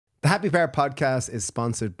The Happy Pair podcast is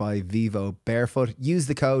sponsored by Vivo Barefoot. Use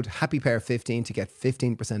the code HappyPair15 to get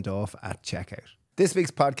 15% off at checkout. This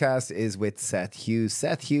week's podcast is with Seth Hughes.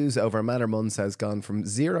 Seth Hughes, over a matter of months, has gone from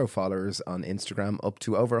 0 followers on Instagram up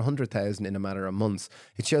to over 100,000 in a matter of months.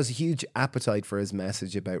 It shows a huge appetite for his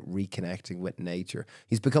message about reconnecting with nature.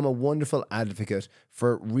 He's become a wonderful advocate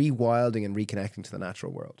for rewilding and reconnecting to the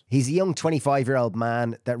natural world. He's a young 25-year-old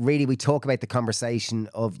man that really, we talk about the conversation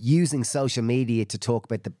of using social media to talk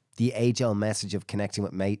about the age-old message of connecting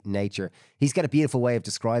with nature. He's got a beautiful way of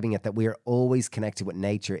describing it, that we are always connected with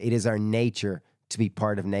nature. It is our nature to be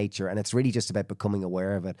part of nature, and it's really just about becoming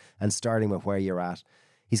aware of it and starting with where you're at.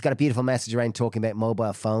 He's got a beautiful message around talking about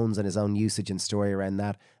mobile phones and his own usage and story around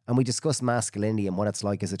that. And we discuss masculinity and what it's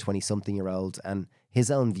like as a 20-something-year-old and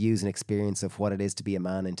his own views and experience of what it is to be a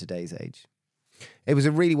man in today's age. It was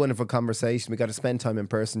a really wonderful conversation. We got to spend time in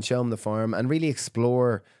person, show him the farm, and really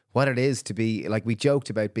explore what it is to be, like we joked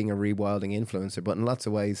about being a rewilding influencer, but in lots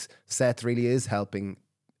of ways, Seth really is helping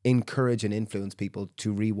encourage and influence people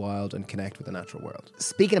to rewild and connect with the natural world.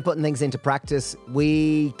 Speaking of putting things into practice,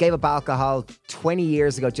 we gave up alcohol 20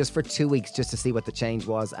 years ago just for 2 weeks just to see what the change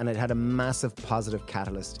was, and it had a massive positive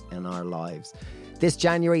catalyst in our lives. This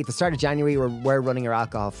January, at the start of January, we're running our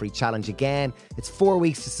alcohol-free challenge again. It's 4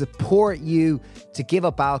 weeks to support you to give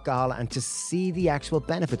up alcohol and to see the actual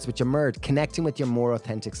benefits which emerge, connecting with your more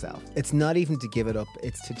authentic self. It's not even to give it up,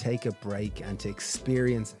 it's to take a break and to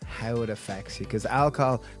experience how it affects you. Because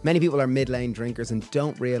alcohol, many people are mid-lane drinkers and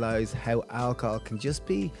don't realise how alcohol can just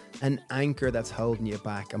be an anchor that's holding you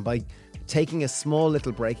back. And by taking a small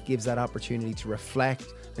little break, it gives that opportunity to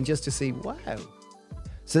reflect and just to see, wow.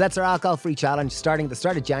 So that's our alcohol-free challenge starting at the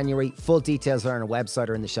start of January. Full details are on our website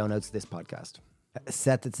or in the show notes of this podcast.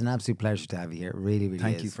 Seth, it's an absolute pleasure to have you here. It really, really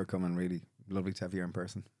Thank is. you for coming. Really lovely to have you here in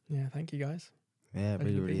person. Yeah, thank you guys. Yeah, it Pleasure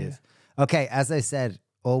really, to be really here. is. Okay, as I said,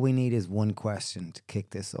 all we need is one question to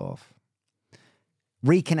kick this off.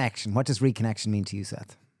 Reconnection. What does reconnection mean to you,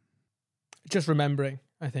 Seth? Just remembering,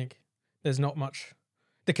 I think. There's not much.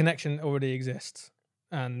 The connection already exists.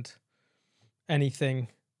 And anything...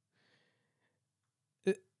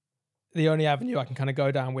 The only avenue I can kind of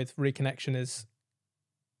go down with reconnection is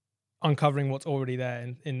uncovering what's already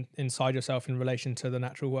there inside yourself in relation to the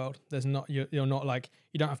natural world. There's not, you're not like,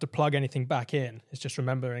 you don't have to plug anything back in. It's just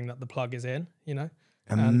remembering that the plug is in, you know?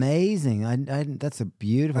 Amazing. I that's a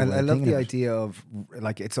beautiful way I of love thinking the of it. idea of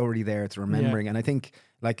like it's already there, it's remembering. And I think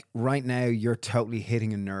like right now you're totally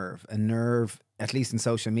hitting a nerve, at least in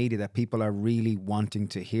social media, that people are really wanting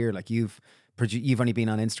to hear. Like you've only been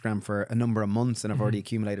on Instagram for a number of months and have already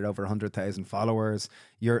accumulated over 100,000 followers.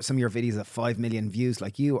 Some of your videos have 5 million views.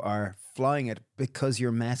 Like you are flying it because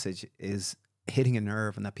your message is hitting a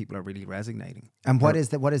nerve and that people are really resonating. And what is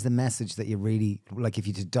the message that you really, like if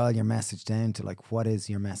you just dial your message down to like, what is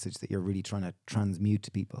your message that you're really trying to transmute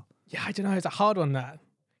to people? Yeah, I don't know. It's a hard one, that.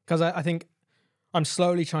 Because I think I'm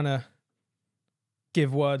slowly trying to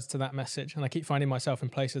give words to that message. And I keep finding myself in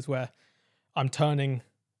places where I'm turning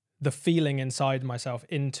the feeling inside myself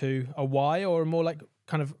into a why, or a more like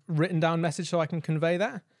kind of written down message so I can convey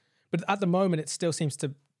that. But at the moment, it still seems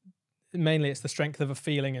to, mainly it's the strength of a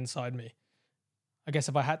feeling inside me. I guess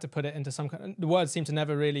if I had to put it into some kind, the words seem to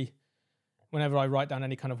never really, whenever I write down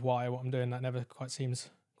any kind of why or what I'm doing, that never quite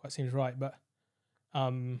seems right. But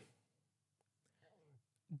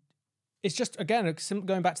it's just, again,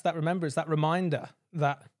 going back to that remembrance, that reminder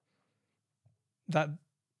that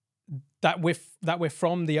we're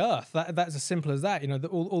from the earth. That's as simple as that. You know,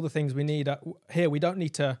 all the things we need here. We don't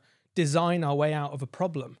need to design our way out of a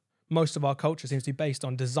problem. Most of our culture seems to be based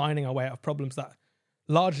on designing our way out of problems that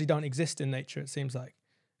largely don't exist in nature, it seems like.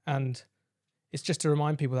 And it's just to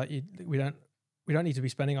remind people that we don't need to be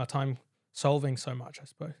spending our time solving so much, I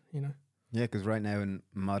suppose, you know. Yeah, because right now in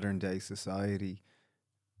modern day society,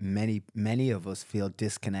 many of us feel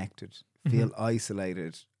disconnected, feel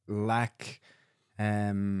isolated, lack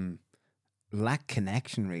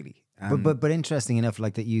connection, really. But interesting enough,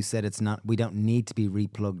 like that you said, it's not, we don't need to be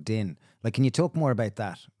replugged in. Like, can you talk more about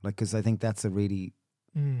that? Like, because I think that's a really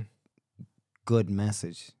good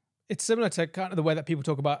message. It's similar to kind of the way that people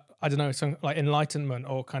talk about, I don't know, some like enlightenment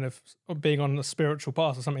or kind of being on a spiritual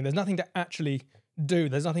path or something. There's nothing to actually do.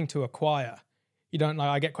 There's nothing to acquire. You don't, like,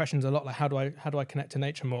 I get questions a lot like, how do I connect to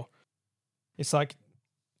nature more? It's like,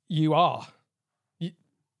 you are.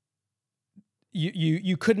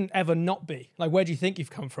 You couldn't ever not be. Like, where do you think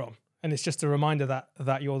you've come from? And it's just a reminder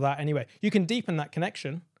that you're that anyway. You can deepen that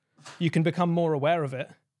connection. You can become more aware of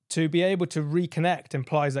it. To be able to reconnect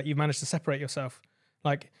implies that you've managed to separate yourself.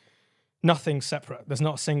 Like, nothing's separate. There's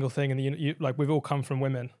not a single thing. And like, we've all come from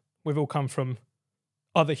women. We've all come from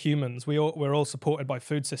other humans. We're all supported by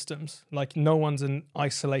food systems. Like no one's an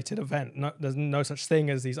isolated event. No, there's no such thing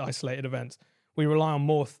as these isolated events. We rely on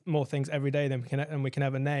more things every day than we can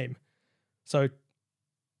ever name. So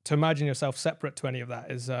to imagine yourself separate to any of that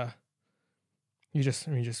is you just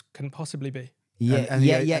couldn't possibly be. Yet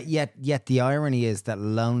the irony is that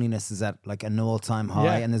loneliness is at like an all-time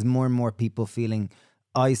high, and there's more and more people feeling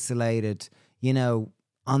isolated,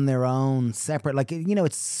 on their own, separate. Like,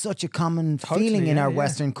 it's such a common feeling in our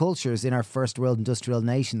Western cultures, in our first world industrial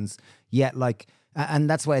nations. Yet, like, and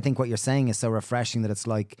that's why I think what you're saying is so refreshing, that it's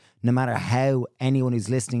like, no matter how anyone who's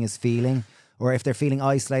listening is feeling, or if they're feeling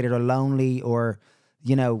isolated or lonely, or,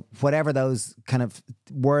 whatever those kind of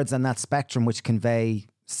words on that spectrum which convey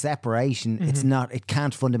separation, it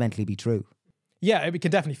can't fundamentally be true. Yeah, it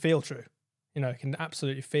can definitely feel true. It can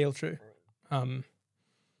absolutely feel true.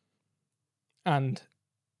 And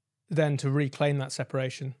then to reclaim that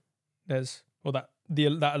separation, that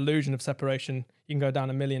illusion of separation, you can go down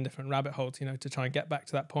a million different rabbit holes, to try and get back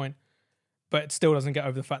to that point. But it still doesn't get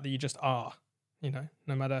over the fact that you just are,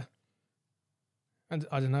 no matter. And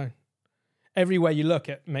I don't know. Everywhere you look,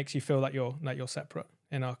 it makes you feel like you're separate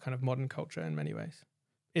in our kind of modern culture in many ways.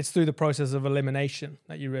 It's through the process of elimination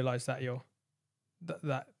that you realize that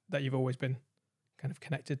that you've always been kind of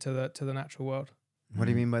connected to the natural world. What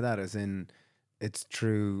do you mean by that? As in, it's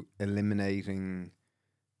through eliminating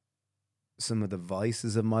some of the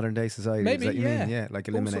vices of modern day society. Maybe, is that you mean? Yeah, like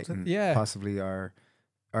eliminating possibly our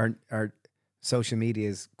social media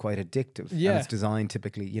is quite addictive. Yeah. And it's designed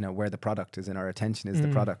typically, where the product is and our attention is the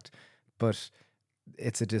product. But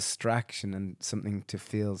it's a distraction and something to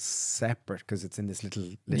feel separate because it's in this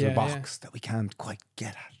little box that we can't quite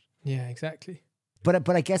get at. Yeah, exactly. But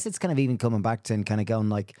I guess it's kind of even coming back to and kind of going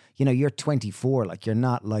like, you're 24, like you're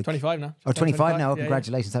not like 25 now. Oh, 25 now. Oh,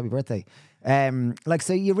 congratulations, happy birthday. Like,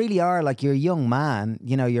 so you really are like, you're a young man.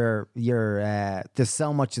 You're there's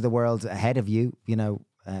so much of the world ahead of you.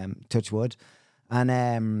 Touch wood,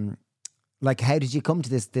 and like, how did you come to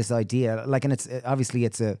this idea? Like, and it's obviously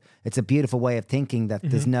it's a beautiful way of thinking that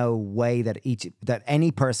there's no way that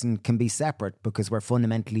any person can be separate, because we're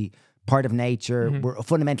fundamentally part of nature. We're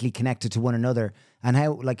fundamentally connected to one another. And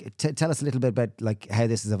how, like, tell us a little bit about like how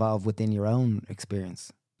this has evolved within your own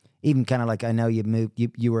experience. Even kind of like, I know you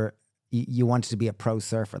wanted to be a pro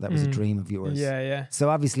surfer. That was a dream of yours. Yeah. So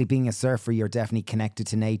obviously, being a surfer, you're definitely connected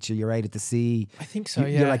to nature. You're out at the sea. I think so.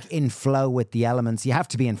 You're like in flow with the elements. You have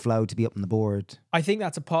to be in flow to be up on the board. I think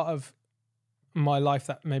that's a part of my life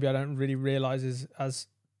that maybe I don't really realize is as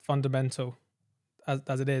fundamental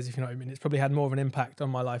as it is, if you know what I mean. It's probably had more of an impact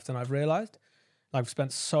on my life than I've realized. I've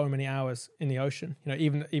spent so many hours in the ocean,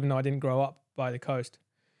 even though I didn't grow up by the coast,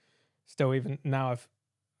 still even now I've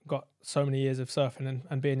got so many years of surfing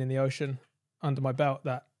and being in the ocean under my belt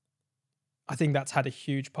that I think that's had a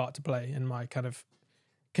huge part to play in my kind of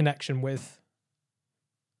connection with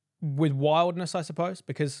wildness, I suppose,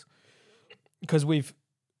 because we've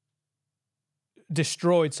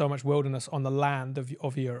destroyed so much wilderness on the land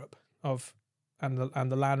of Europe, and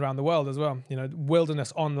the land around the world as well.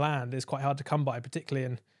 Wilderness on land is quite hard to come by,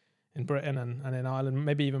 particularly in Britain and in Ireland,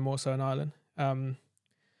 maybe even more so in Ireland.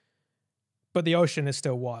 But the ocean is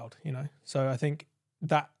still wild, So I think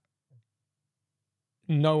that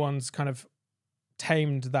no one's kind of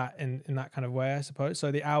tamed that in that kind of way, I suppose.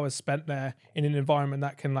 So the hours spent there in an environment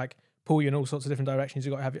that can like pull you in all sorts of different directions,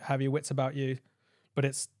 you've got to have your wits about you, but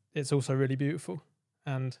it's also really beautiful.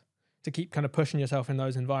 And to keep kind of pushing yourself in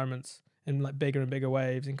those environments in like bigger and bigger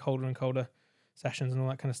waves, in colder and colder sessions and all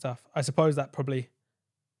that kind of stuff. I suppose that probably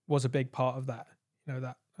was a big part of that,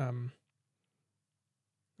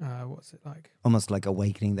 what's it like? Almost like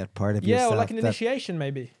awakening that part of yourself. Yeah, or like an initiation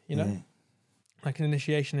maybe, like an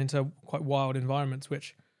initiation into quite wild environments,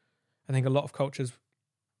 which I think a lot of cultures,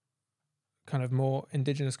 kind of more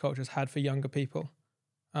indigenous cultures, had for younger people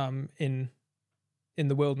in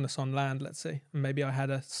the wilderness on land, let's say. And maybe I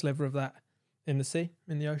had a sliver of that in the sea,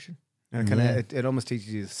 in the ocean. And it almost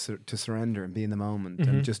teaches you to surrender and be in the moment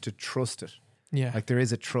and just to trust it. Yeah. Like there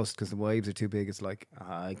is a trust because the waves are too big. It's like,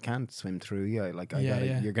 I can't swim through you. Like,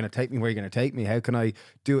 you're going to take me where you're going to take me. How can I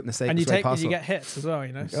do it in the safest way possible? And you get hits as well,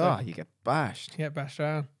 You get bashed. You get bashed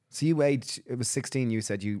around. So you weighed, it was 16, you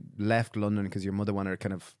said you left London because your mother wanted to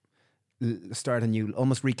kind of start a new,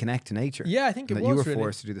 almost reconnect to nature. Yeah, I think it was you were really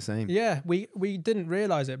forced to do the same. Yeah, we didn't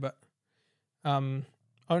realise it, but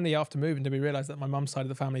only after moving did we realise that my mum's side of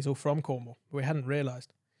the family is all from Cornwall. But we hadn't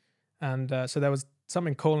realised. And so there was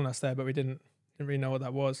something calling us there, but we didn't really know what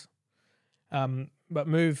that was. But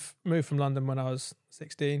moved from London when I was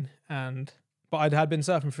 16, but I had been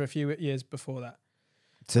surfing for a few years before that.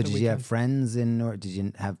 So the did you have weekend. friends in, or did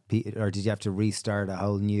you have to restart a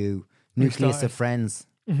whole new nucleus Restarted. of friends?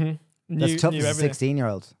 Mm-hmm. That's tough as a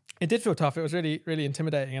 16-year-old. It did feel tough. It was really, really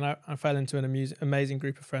intimidating, and I fell into an amazing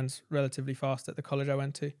group of friends relatively fast at the college I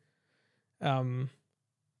went to, and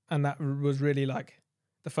that was really like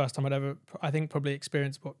the first time I'd ever, I think, probably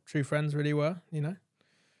experienced what true friends really were.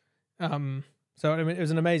 So I mean, it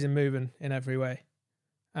was an amazing move in every way,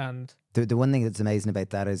 and The one thing that's amazing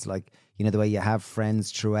about that is, like, the way you have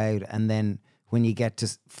friends throughout, and then when you get to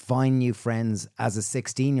find new friends as a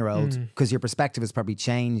 16-year-old, because your perspective has probably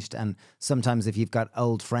changed. And sometimes if you've got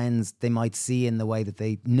old friends, they might see in the way that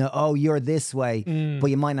they know, oh, you're this way, but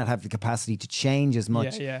you might not have the capacity to change as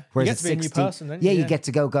much. Yeah. Whereas You get to be a new person, don't yeah, you? you get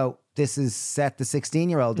to go, this is Seth, the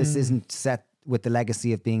 16-year-old. This isn't Seth with the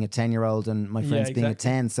legacy of being a 10-year-old and my friends being a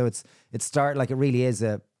 10. So it really is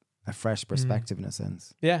a fresh perspective in a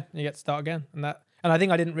sense. Yeah, you get to start again, and I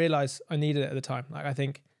think I didn't realize I needed it at the time. Like, I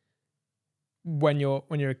think when you're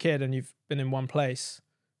a kid and you've been in one place,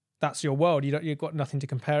 that's your world. You've got nothing to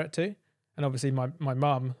compare it to. And obviously my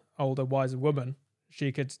mum, older, wiser woman,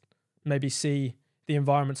 she could maybe see the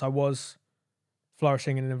environments I was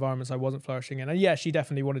flourishing in and environments I wasn't flourishing in. And yeah, she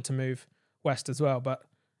definitely wanted to move west as well, but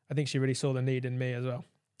I think she really saw the need in me as well.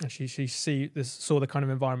 And she saw the kind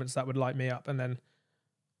of environments that would light me up, and then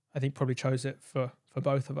I think probably chose it for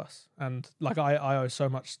both of us. And like I owe so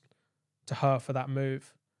much to her for that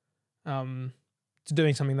move, to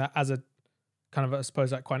doing something that as a kind of, I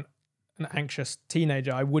suppose, like quite an anxious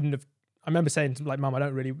teenager, I wouldn't have. I remember saying to, like, Mum, I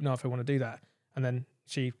don't really know if I want to do that. And then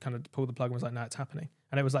she kind of pulled the plug and was like, no, it's happening.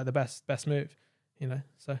 And it was like the best move,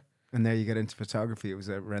 so. And there you get into photography. It was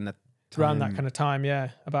around that time. Around that kind of time, yeah,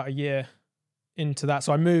 about a year into that.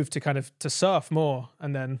 So I moved to surf more,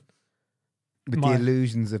 and then With the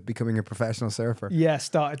illusions of becoming a professional surfer.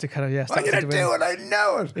 started to kind of, I'm going to do it, I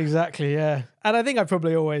know it. Exactly, yeah. And I think I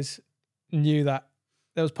probably always knew that.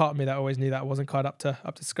 There was part of me that always knew that I wasn't quite up to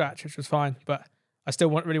scratch, which was fine. But I still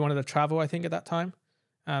really wanted to travel, I think, at that time,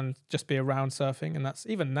 and just be around surfing. And that's,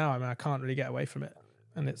 even now, I mean, I can't really get away from it.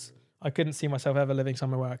 And I couldn't see myself ever living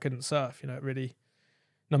somewhere where I couldn't surf. It really,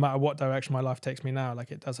 no matter what direction my life takes me now,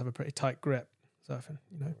 like, it does have a pretty tight grip, surfing,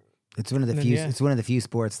 It's one of the And few. then, It's one of the few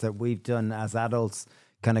sports that we've done as adults.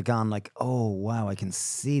 Kind of gone like, oh wow, I can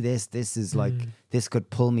see this. This is like, this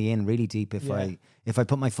could pull me in really deep if I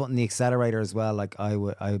put my foot in the accelerator as well. Like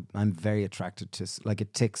I'm very attracted to, like,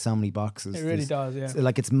 it ticks so many boxes. It really does, yeah.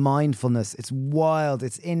 Like, it's mindfulness. It's wild.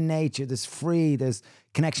 It's in nature. There's free. There's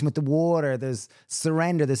connection with the water. There's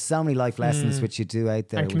surrender. There's so many life lessons which you do out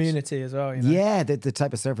there. And community as well, Yeah, the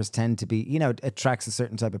type of surfers tend to be, attracts a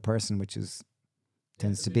certain type of person, which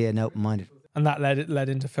tends to be an open-minded. And that led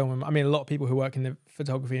into film. I mean, a lot of people who work in the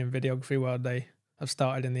photography and videography world, they have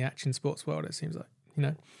started in the action sports world, it seems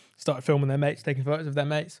like, started filming their mates, taking photos of their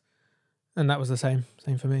mates. And that was the same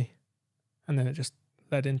for me. And then it just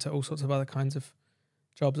led into all sorts of other kinds of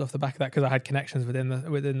jobs off the back of that, because I had connections within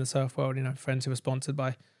the surf world, friends who were sponsored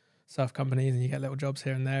by surf companies, and you get little jobs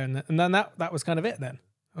here and there. And then that was kind of it then.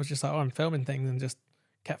 I was just like, I'm filming things, and just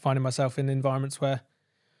kept finding myself in environments where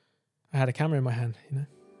I had a camera in my hand,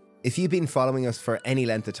 If you've been following us for any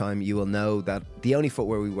length of time, you will know that the only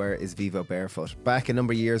footwear we wear is Vivo Barefoot. Back a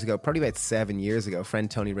number of years ago, probably about 7 years ago,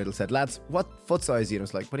 friend Tony Riddle said, lads, what foot size are you? And I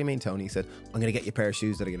was like, what do you mean, Tony? He said, I'm going to get you a pair of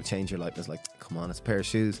shoes that are going to change your life. And I was like, come on, it's a pair of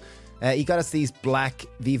shoes. He got us these black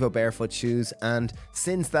Vivo Barefoot shoes, and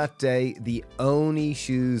since that day, the only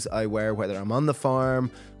shoes I wear, whether I'm on the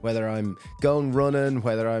farm, whether I'm going running,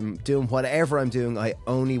 whether I'm doing whatever I'm doing, I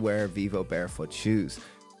only wear Vivo Barefoot shoes.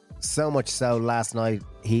 So much so, last night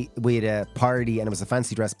we had a party, and it was a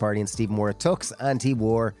fancy dress party, and Stephen wore a tux, and he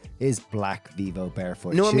wore his black Vivo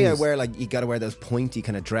Barefoot Normally shoes. I wear, like, you got to wear those pointy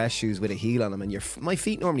kind of dress shoes with a heel on them, and my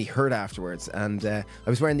feet normally hurt afterwards. And I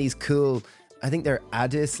was wearing these cool, I think they're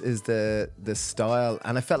Addis is the style,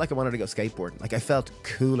 and I felt like I wanted to go skateboarding. Like, I felt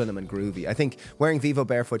cool in them and groovy. I think wearing Vivo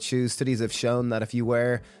Barefoot shoes, studies have shown that if you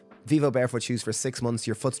wear Vivo Barefoot shoes for 6 months,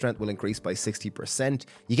 your foot strength will increase by 60%.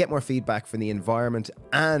 You get more feedback from the environment,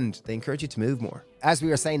 and they encourage you to move more. As we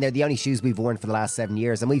were saying, they're the only shoes we've worn for the last 7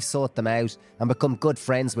 years, and we've sought them out and become good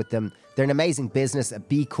friends with them. They're an amazing business, a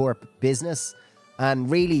B Corp business,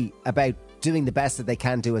 and really about doing the best that they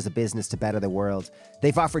can do as a business to better the world.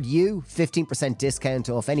 They've offered you 15% discount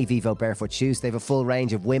off any Vivo Barefoot shoes. They have a full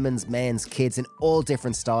range of women's, men's, kids in all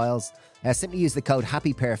different styles. Simply use the code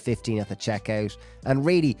HAPPYPAIR15 at the checkout. And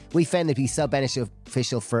really, we found it to be so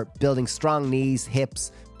beneficial for building strong knees,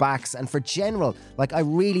 hips, backs, and for general. Like, I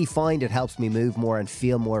really find it helps me move more and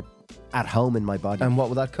feel more at home in my body. And what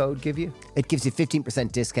will that code give you? It gives you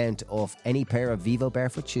 15% discount off any pair of Vivo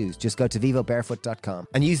Barefoot shoes. Just go to vivobarefoot.com.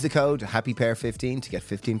 And use the code HappyPair15 to get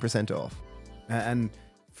 15% off. And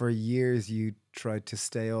for years you tried to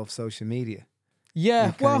stay off social media. Yeah,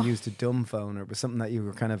 You kind of used a dumb phone, or it was something that you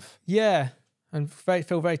were kind of... yeah, and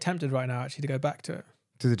feel very tempted right now actually to go back to it.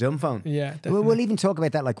 To the dumb phone? Yeah, definitely. We'll even talk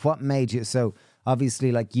about that, like what made you, so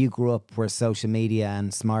obviously like you grew up where social media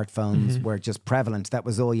and smartphones were just prevalent. That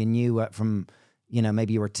was all you knew from, you know,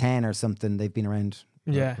 maybe you were 10 or something, they've been around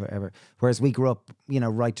whatever. Whereas we grew up, you know,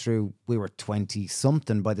 right through, we were 20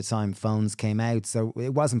 something by the time phones came out. So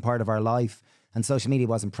it wasn't part of our life and social media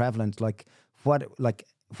wasn't prevalent. Like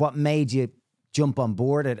what made you jump on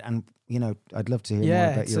board it? And, you know, I'd love to hear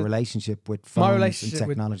more about your relationship with phones and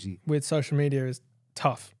technology. With social media is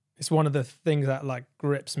tough. It's one of the things that like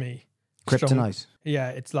grips me. Kryptonite. Yeah,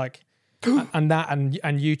 it's like and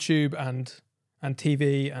YouTube and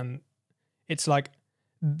TV, and it's like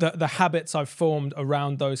the habits I've formed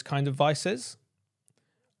around those kind of vices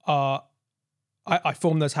are I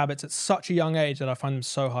formed those habits at such a young age that I find them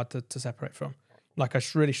so hard to separate from. Like I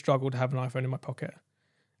really struggle to have an iPhone in my pocket,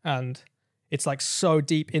 and it's like so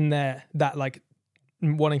deep in there that like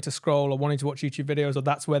wanting to scroll or wanting to watch YouTube videos, or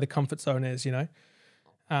that's where the comfort zone is, you know.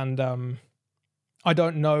 And I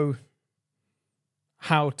don't know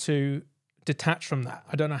how to detach from that.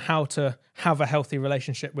 I don't know how to have a healthy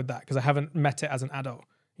relationship with that because I haven't met it as an adult,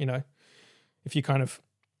 you know. If you kind of,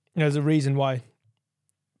 you know, there's a reason why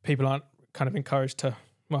people aren't kind of encouraged to,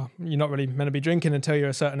 well, you're not really meant to be drinking until you're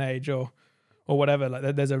a certain age or whatever.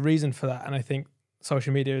 Like there's a reason for that. And I think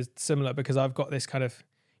social media is similar because I've got this kind of,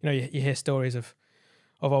 you know, you hear stories of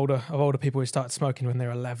older people who started smoking when they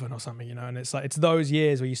were 11 or something, you know, and it's like it's those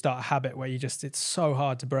years where you start a habit where it's so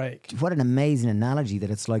hard to break. What an amazing analogy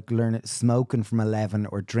that it's like learning smoking from 11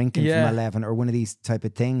 or drinking from 11 or one of these type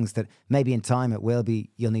of things that maybe in time it will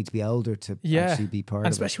be, you'll need to be older to actually be part of it.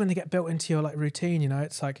 And especially when they get built into your like routine, you know,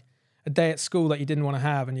 it's like a day at school that you didn't want to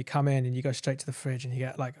have and you come in and you go straight to the fridge and you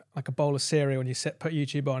get like a bowl of cereal and you put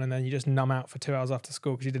YouTube on and then you just numb out for 2 hours after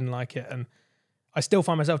school because you didn't like it. And I still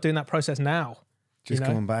find myself doing that process now. Just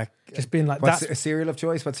coming back. Just being like, what's that's a cereal of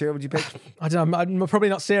choice? What cereal would you pick? I don't know. I'm probably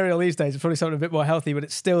not cereal these days. It's probably something a bit more healthy, but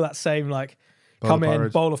it's still that same like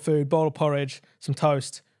bowl of food, bowl of porridge, some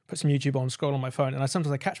toast, put some YouTube on, scroll on my phone. And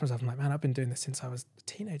sometimes I catch myself, I'm like, man, I've been doing this since I was a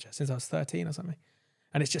teenager, since I was 13 or something.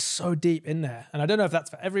 And it's just so deep in there. And I don't know if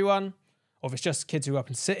that's for everyone or if it's just kids who grew up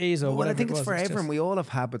in cities or whatever. I think it's for everyone. We all have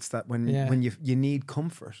habits that when you need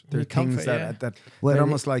comfort. There are things that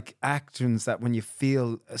almost like actions that when you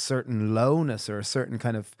feel a certain lowness or a certain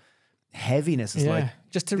kind of heaviness, it's like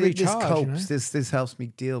just to recharge. This copes. You know? This helps me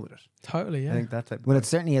deal with it. Totally, yeah. I think that type. Well, it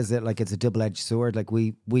certainly is like it's a double-edged sword. Like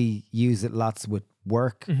we use it lots with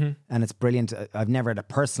work, and it's brilliant. I've never had a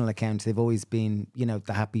personal account. They've always been, you know,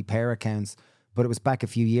 the Happy Pair accounts. But it was back a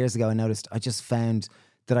few years ago. I just found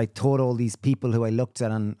that I thought all these people who I looked at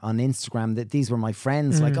on Instagram that these were my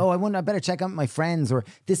friends. Like, I better check out my friends, or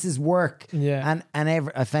this is work. Yeah. And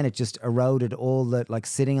I found it just eroded all the, like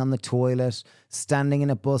sitting on the toilet, standing in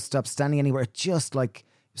a bus stop, standing anywhere. Just like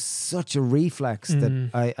such a reflex that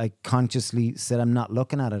I consciously said I'm not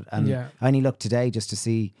looking at it. And I only looked today just to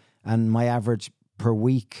see, and my average per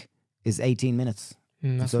week is 18 minutes.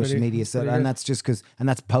 Social media, so and that's just because, and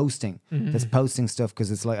that's posting. That's posting stuff because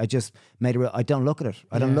it's like I just made a real. I don't look at it.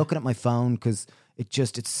 I don't look at my phone because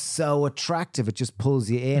it's so attractive. It just pulls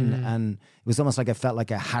you in, and it was almost like I felt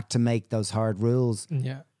like I had to make those hard rules.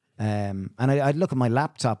 Yeah. And I'd look at my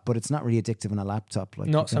laptop, but it's not really addictive on a laptop. Like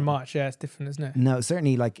not so much. Yeah, it's different, isn't it? No,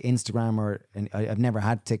 certainly like Instagram I've never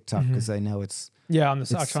had TikTok because I know it's. Yeah,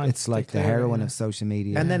 it's like the heroin of social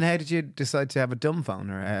media. And then how did you decide to have a dumb phone,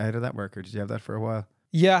 or how did that work, or did you have that for a while?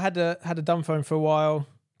 Yeah, I had a dumb phone for a while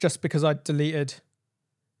just because I kind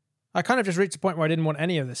of just reached a point where I didn't want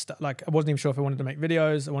any of this stuff. Like I wasn't even sure if I wanted to make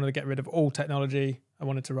videos. I wanted to get rid of all technology. I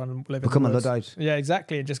wanted to run and live become in the woods. a Luddite. Yeah,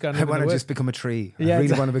 exactly. And just go and I live in want the to woods. just become a tree. Yeah, I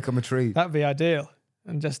really want to become a tree. That'd be ideal.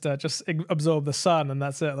 And just absorb the sun, and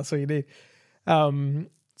that's it. That's all you need.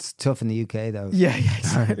 It's tough in the UK though. Yeah,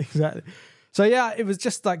 exactly. So yeah, it was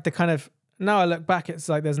just like the kind of, now I look back, it's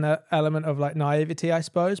like there's an element of like naivety, I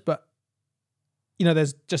suppose, but you know,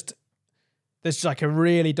 there's just like a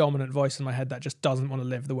really dominant voice in my head that just doesn't want to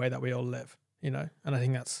live the way that we all live, you know? And I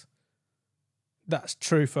think that's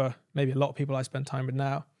true for maybe a lot of people I spend time with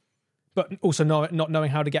now, but also not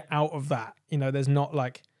knowing how to get out of that. You know, there's not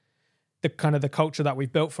like the kind of the culture that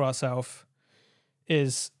we've built for ourselves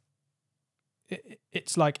it's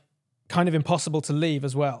like kind of impossible to leave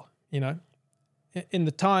as well, you know? In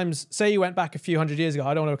the times, say you went back a few hundred years ago,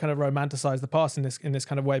 I don't want to kind of romanticize the past in this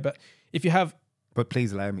kind of way, but if you have But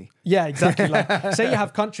please allow me. Yeah, exactly. Like, say you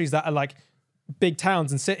have countries that are like big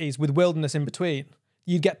towns and cities with wilderness in between.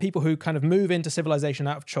 You'd get people who kind of move into civilization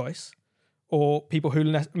out of choice, or people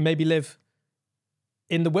who maybe live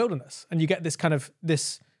in the wilderness, and you get this kind of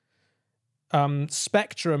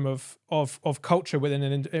spectrum of culture within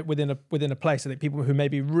a place. I think people who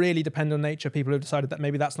maybe really depend on nature, people who have decided that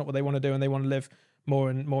maybe that's not what they want to do, and they want to live more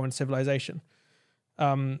in civilization.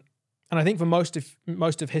 And I think for most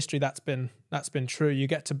of history, that's been true. You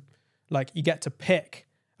get to pick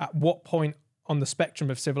at what point on the spectrum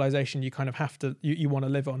of civilization you kind of have to you want to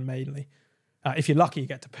live on mainly. If you're lucky, you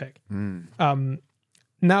get to pick.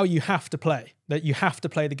 Now you have to play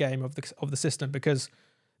the game of the system, because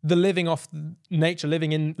the living off nature,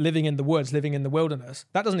 living in the woods, living in the wilderness,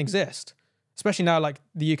 that doesn't exist. Especially now, like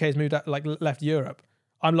the UK's moved out, like left Europe.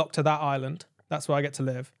 I'm locked to that island. That's where I get to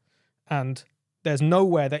live, and there's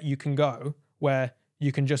nowhere that you can go where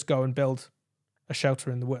you can just go and build a shelter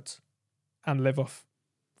in the woods and live off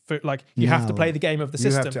food. Like you have to play the game of the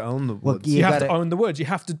system. You have to own the woods. You have to own the woods. You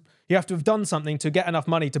have to have done something to get enough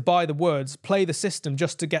money to buy the woods, play the system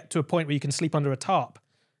just to get to a point where you can sleep under a tarp,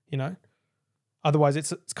 you know? Otherwise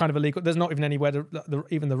it's kind of illegal. There's not even anywhere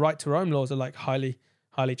even the right to roam laws are like highly,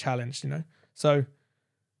 highly challenged, you know? So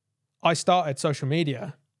I started social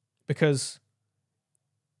media because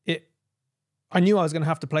I knew I was going to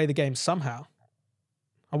have to play the game somehow.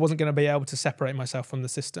 I wasn't going to be able to separate myself from the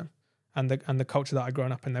system and the culture that I'd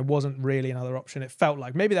grown up in. There wasn't really another option. It felt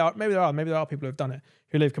like maybe there are people who have done it,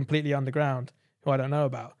 who live completely underground, who I don't know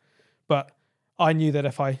about. But I knew that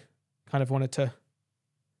if I kind of wanted to,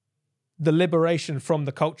 the liberation from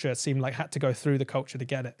the culture seemed like had to go through the culture to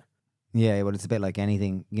get it. Yeah, well, it's a bit like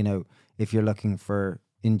anything, you know, if you're looking for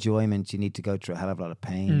enjoyment, you need to go through a hell of a lot of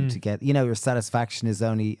pain to get, you know, your satisfaction is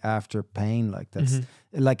only after pain. Like that's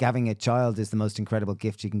like having a child is the most incredible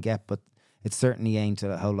gift you can get, but it certainly ain't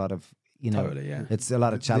a whole lot of, you know, Totally, yeah. It's a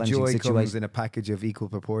lot of challenging the joy situations. comes in a package of equal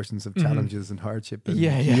proportions of challenges and hardship. And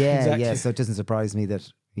Yeah, exactly. So it doesn't surprise me that,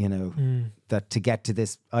 you know, that to get to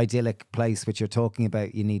this idyllic place which you're talking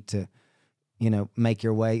about, you need to, you know,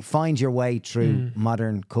 find your way through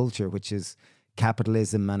modern culture, which is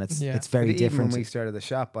capitalism, and it's very But even different. when we started the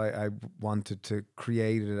shop, I wanted to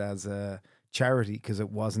create it as a charity because it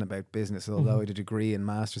wasn't about business. Although I did a degree and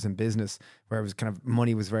masters in business, where it was kind of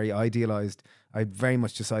money was very idealized, I very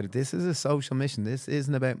much decided this is a social mission. This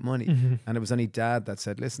isn't about money. And it was only Dad that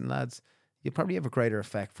said, "Listen, lads, you probably have a greater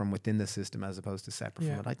effect from within the system as opposed to separate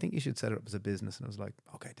from it. I think you should set it up as a business." And I was like,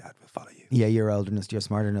 "Okay, Dad, we'll follow you." Yeah, you're older than us, you're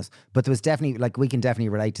smarter than us. But there was definitely, like, we can definitely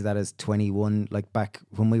relate to that as 21, like back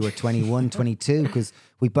when we were 21, 22, because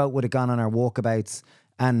we both would have gone on our walkabouts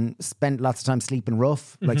and spent lots of time sleeping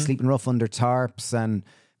rough, like sleeping rough under tarps and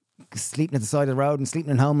sleeping at the side of the road and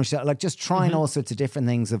sleeping in home and shit, like just trying all sorts of different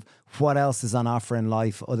things of what else is on offer in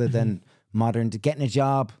life other than modern, getting a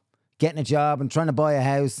job and trying to buy a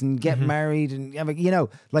house and get married and, you know,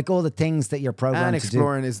 like all the things that you're programmed And to do.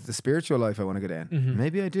 exploring is the spiritual life I want to go down.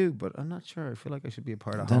 Maybe I do, but I'm not sure. I feel like I should be a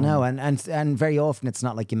part of I don't home. know, and very often it's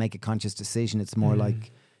not like you make a conscious decision. It's more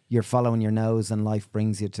like you're following your nose and life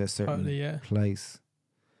brings you to a certain place.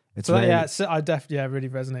 It's So very, I definitely really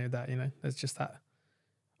resonate with that. You know, there's just that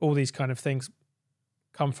all these kind of things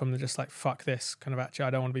come from the just like fuck this kind of actually I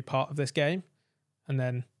don't want to be part of this game, and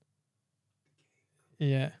then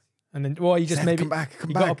well you just Seth, maybe come back.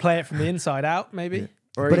 you got to play it from the inside out maybe. Yeah.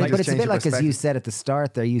 Or but you it's just a change bit your like as you perspective. said at the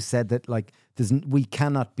start there. You said that like we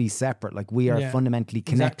cannot be separate. Like we are fundamentally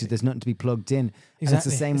connected. Exactly. There's nothing to be plugged in. Exactly. And it's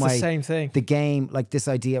the same way. The same thing. The game, like this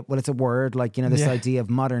idea. Well, it's a word. Like, you know, this idea of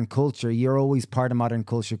modern culture. You're always part of modern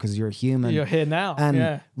culture because you're human. You're here now.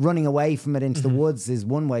 And running away from it into the woods is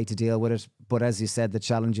one way to deal with it. But as you said, the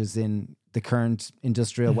challenges in the current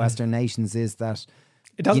industrial Western nations is that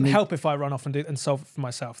it doesn't help if I run off and solve it for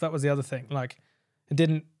myself. That was the other thing. Like, it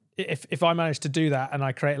didn't. If I managed to do that and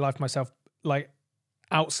I create a life for myself, like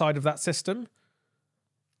outside of that system,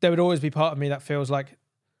 there would always be part of me that feels like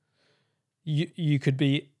you could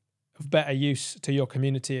be of better use to your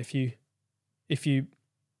community if you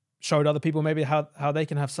showed other people maybe how they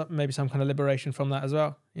can have some kind of liberation from that as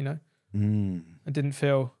well. You know, I don't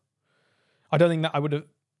think that I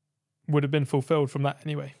would have been fulfilled from that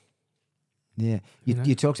anyway. Yeah.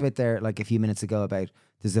 You talked about there like a few minutes ago about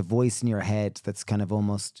there's a voice in your head that's kind of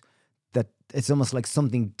almost like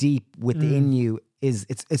something deep within you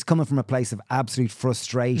it's coming from a place of absolute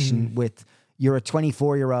frustration with you're a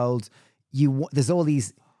 24-year-old. There's all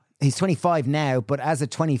these he's 25 now, but as a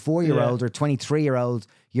 24-year-old or 23-year-old,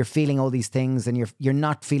 you're feeling all these things and you're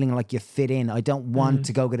not feeling like you fit in. I don't want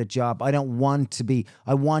to go get a job. I want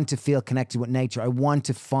to feel connected with nature. I want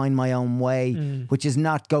to find my own way, which is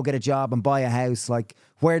not go get a job and buy a house. Like,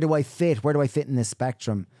 where do I fit? Where do I fit in this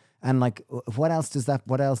spectrum? And like, what else did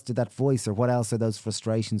that voice, or what else are those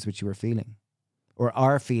frustrations which you were feeling or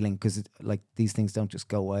are feeling? Because like, these things don't just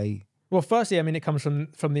go away. Well, firstly, I mean, it comes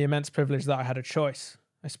from the immense privilege that I had a choice,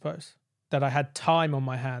 I suppose, that I had time on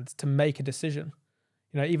my hands to make a decision.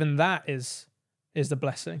 You know, even that is the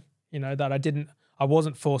blessing, you know, that I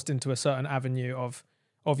wasn't forced into a certain avenue of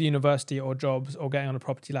university or jobs or getting on a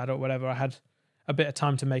property ladder or whatever. I had a bit of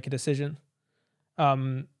time to make a decision.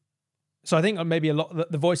 So I think maybe a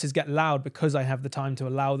lot the voices get loud because I have the time to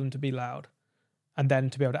allow them to be loud and then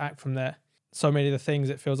to be able to act from there. So many of the things,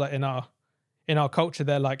 it feels like in our culture,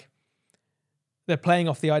 they're playing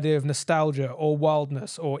off the idea of nostalgia or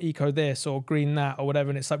wildness or eco this or green that or whatever.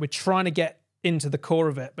 And it's like we're trying to get into the core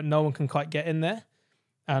of it, but no one can quite get in there.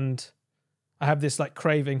 And I have this like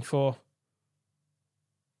craving for,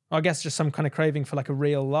 I guess just some kind of craving for like a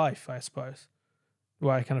real life, I suppose,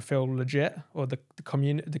 where I kind of feel legit, or the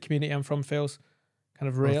community I'm from feels kind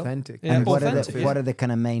of real. Authentic. Yeah, And what authentic. are the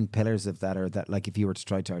kind of main pillars of that, or that, like, if you were to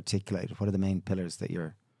try to articulate it, what are the main pillars that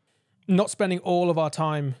you're... Not spending all of our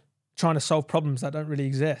time trying to solve problems that don't really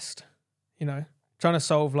exist, you know, trying to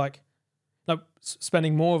solve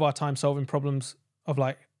spending more of our time solving problems of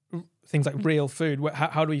like things like real food.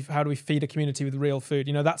 How do we feed a community with real food?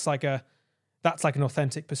 You know, that's like an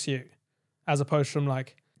authentic pursuit, as opposed from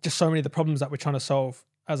like just so many of the problems that we're trying to solve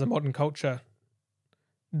as a modern culture.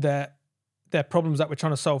 They're problems that we're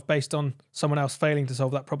trying to solve based on someone else failing to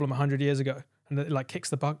solve that problem 100 years ago. And it like kicks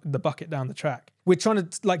the bucket down the track. We're trying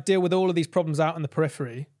to like deal with all of these problems out in the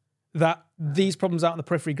periphery, that these problems out in the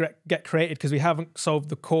periphery get created because we haven't solved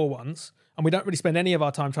the core ones, and we don't really spend any of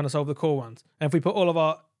our time trying to solve the core ones. And if we put all of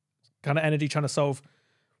our kind of energy trying to solve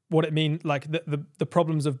what it means, like the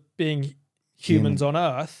problems of being humans on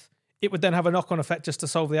Earth, it would then have a knock-on effect just to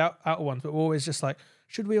solve the outer ones. But we're always just like,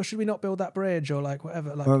 should we or should we not build that bridge, or like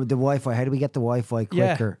whatever? Like, Or the Wi-Fi, how do we get the Wi-Fi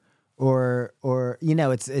quicker? Or you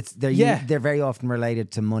know, they're very often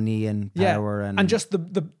related to money and power and just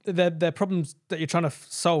the problems that you're trying to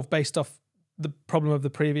solve based off the problem of the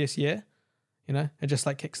previous year. You know, it just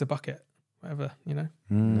like kicks the bucket, whatever. You know.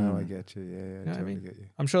 No, I get you. Yeah, You know I what I totally mean? get you.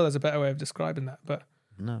 I'm sure there's a better way of describing that, but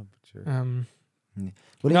No, but sure.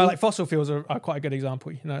 Well, like fossil fuels are quite a good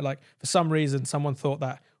example. You know, like for some reason, someone thought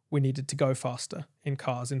that we needed to go faster in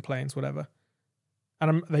cars, in planes, whatever,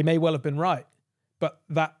 and they may well have been right, but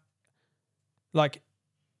that. Like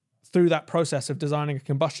through that process of designing a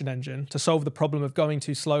combustion engine to solve the problem of going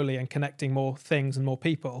too slowly and connecting more things and more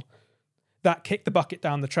people, that kicked the bucket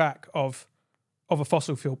down the track of a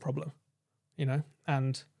fossil fuel problem, you know,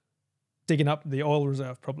 and digging up the oil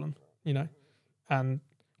reserve problem, you know. And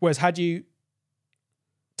whereas had you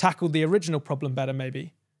tackled the original problem better,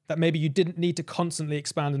 maybe you didn't need to constantly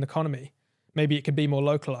expand an economy. Maybe it could be more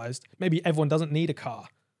localized. Maybe everyone doesn't need a car,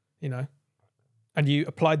 you know. And you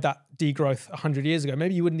applied that degrowth 100 years ago,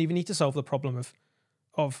 maybe you wouldn't even need to solve the problem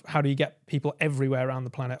of how do you get people everywhere around the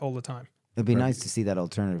planet all the time. It'd be nice to see that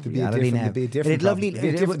alternative It'd be a reality different- now. it'd be a different problem. It'd be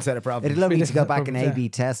a different set of problems. It'd lovely It'd to be go different back and problems, A/B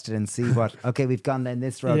test it and see what. Okay, we've gone down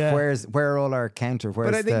this road. Yeah. Where are all our counter?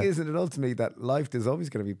 Where's But I think, the, isn't it ultimately that life, there's always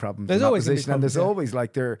going to be problems. There's and always gonna be opposition, and there's problems, always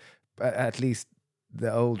like at least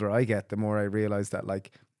the older I get, the more I realize that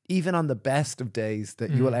like even on the best of days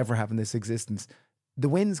that you will ever have in this existence, the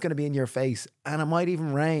wind's going to be in your face and it might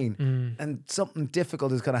even rain and something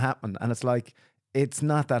difficult is going to happen. And it's like, it's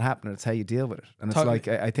not that happening. It's how you deal with it. And it's Totally. like,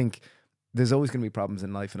 I think there's always going to be problems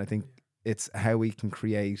in life. And I think it's how we can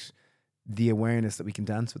create the awareness that we can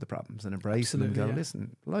dance with the problems and embrace them and go, Absolutely, yeah.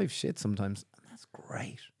 listen, life's shit sometimes. And that's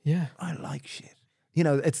great. Yeah. I like shit. You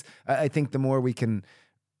know, I think the more we can,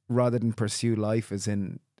 rather than pursue life as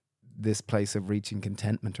in this place of reaching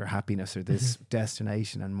contentment or happiness or this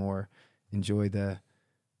destination, and more enjoy the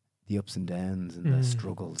ups and downs and the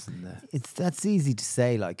struggles and the... that's easy to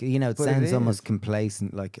say, like, you know, it But it sounds is. almost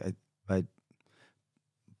complacent, like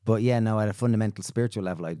but yeah, no, at a fundamental spiritual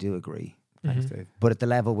level, I do agree. Thanks, Dave. But at the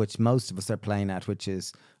level which most of us are playing at, which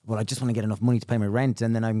is, well, I just want to get enough money to pay my rent,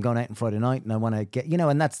 and then I'm going out on Friday night and I want to get, you know,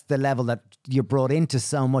 and that's the level that you're brought into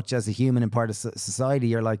so much as a human and part of society.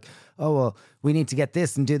 You're like, oh, well, we need to get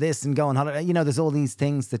this and do this and go on holiday. You know, there's all these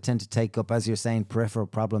things that tend to take up, as you're saying, peripheral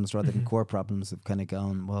problems rather than core problems of kind of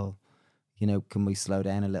going, well, you know, can we slow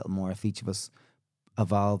down a little more? If each of us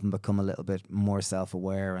evolve and become a little bit more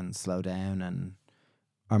self-aware and slow down and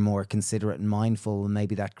are more considerate and mindful,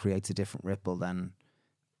 maybe that creates a different ripple than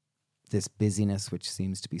this busyness, which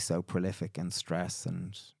seems to be so prolific, and stress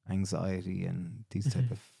and anxiety and these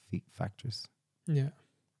type of factors. Yeah.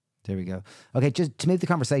 There we go. Okay, just to move the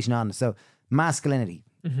conversation on. So masculinity.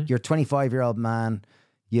 You're a 25-year-old man.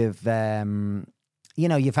 You've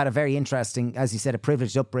you've had a very interesting, as you said, a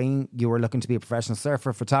privileged upbringing. You were looking to be a professional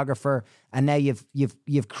surfer, photographer, and now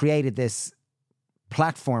you've created this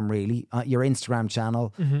platform, really, your Instagram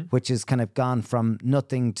channel, which has kind of gone from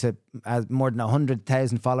nothing to more than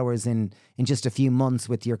 100,000 followers in just a few months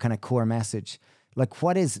with your kind of core message. Like,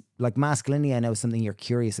 what is, like, masculinity? I know is something you're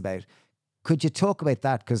curious about. Could you talk about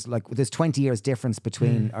that? Because, like, there's 20 years difference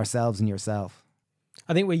between ourselves and yourself.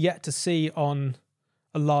 I think we're yet to see on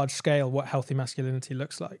a large scale what healthy masculinity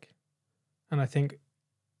looks like. And I think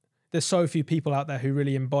there's so few people out there who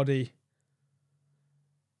really embody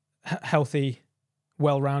healthy,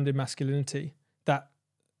 well-rounded masculinity that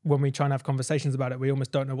when we try and have conversations about it, we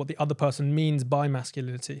almost don't know what the other person means by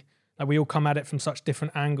masculinity. Like, we all come at it from such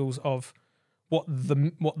different angles of what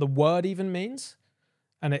the word even means.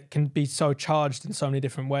 And it can be so charged in so many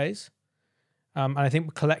different ways. And I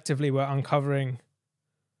think collectively we're uncovering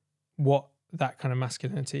what that kind of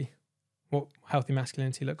masculinity, what healthy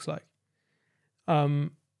masculinity looks like. I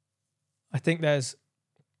think there's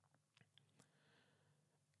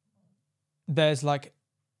like,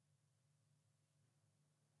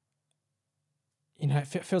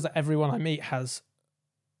 it feels like everyone I meet has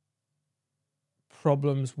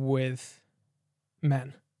problems with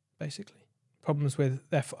men, basically. Problems with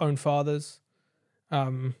their own fathers.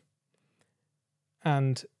 And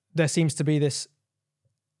there seems to be this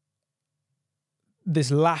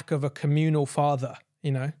lack of a communal father,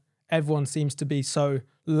 Everyone seems to be so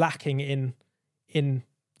lacking in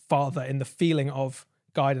father, in the feeling of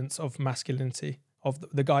guidance of masculinity, of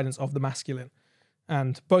the guidance of the masculine.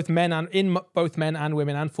 And both men and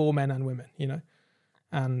women, and for men and women,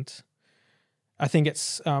 And I think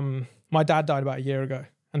it's my dad died about a year ago,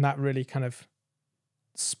 and that really kind of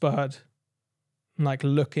spurred, like,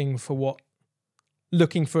 looking for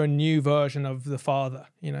a new version of the father,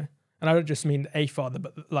 And I don't just mean a father,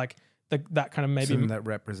 but like that kind of maybe something that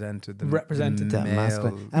represented the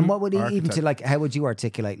masculine. And what would even to, like, how would you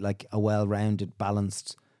articulate, like, a well-rounded,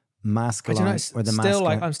 balanced masculine or the masculine?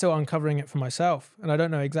 Like, I'm still uncovering it for myself, and I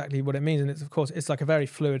don't know exactly what it means. And it's like a very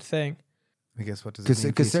fluid thing. I guess, what does it mean?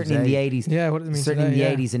 Because certainly in the 80s, what does it mean certainly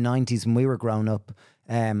today? in the 80s and 90s when we were growing up,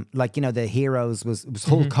 the heroes was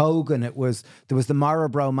Hulk Hogan. There was the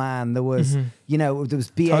Marlboro Man. There was there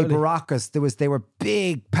was B.A. Totally. Baracus. They were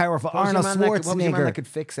big, powerful. Arnold What was your man Schwarzenegger. that could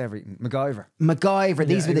fix everything? MacGyver.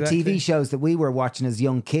 These were the exactly. TV shows that we were watching as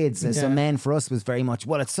young kids. And so Yeah. men for us was very much,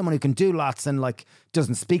 well, it's someone who can do lots and, like,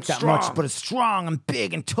 doesn't speak that much, but is strong and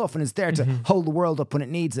big and tough and is there to hold the world up when it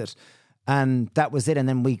needs it. And that was it. And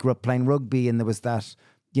then we grew up playing rugby, and there was that,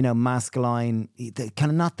 masculine,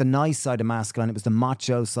 kind of not the nice side of masculine, it was the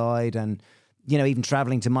macho side. And, even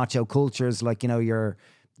traveling to macho cultures, like, your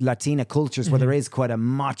Latina cultures where there is quite a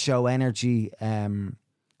macho energy. And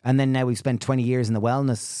then now we've spent 20 years in the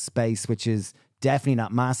wellness space, which is definitely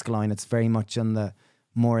not masculine. It's very much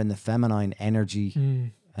more in the feminine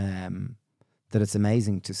energy. That it's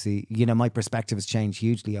amazing to see. My perspective has changed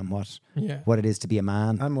hugely on what it is to be a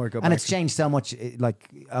man. And it's changed so much. Like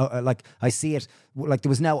I see it. Like, there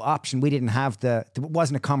was no option. We didn't have there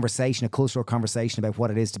wasn't a conversation, a cultural conversation about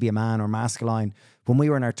what it is to be a man or masculine when we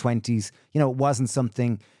were in our 20s. It wasn't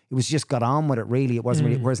something. It was just got on with it. Really, it wasn't.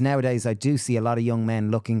 Really, whereas nowadays, I do see a lot of young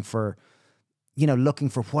men looking for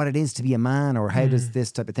what it is to be a man, or how does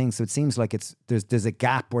this type of thing. So it seems like there's a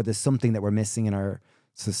gap, or there's something that we're missing in our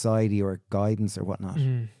society, or guidance, or whatnot.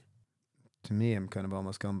 To me, I'm kind of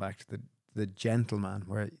almost going back to the gentleman,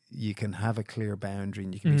 where you can have a clear boundary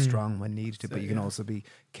and you can be strong when needed to, but you can also be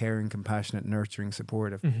caring, compassionate, nurturing,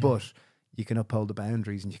 supportive. But you can uphold the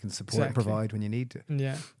boundaries and you can support and provide when you need to.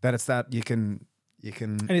 Yeah, you can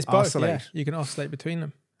and it's oscillate. Both, you can oscillate between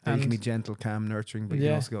them. And you can be gentle, calm, nurturing, but you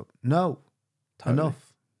can also go, no,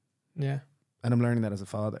 enough. Yeah, and I'm learning that as a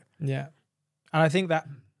father. Yeah, and I think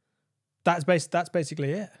that's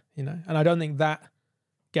basically it, And I don't think that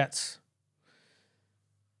gets.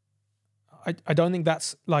 I don't think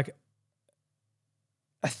that's, like,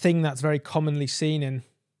 a thing that's very commonly seen in.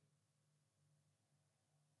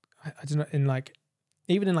 I don't know, in, like,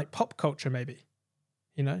 even in, like, pop culture, maybe.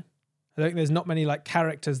 I think there's not many, like,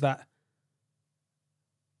 characters that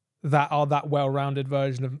are that well-rounded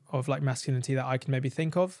version of like masculinity that I can maybe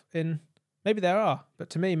think of in Maybe there are, but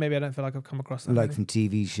to me, maybe I don't feel like I've come across that. Like many. from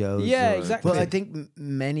TV shows. Yeah, or- exactly. Well, I think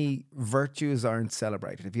many virtues aren't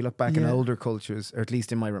celebrated. If you look back in older cultures, or at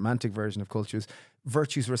least in my romantic version of cultures,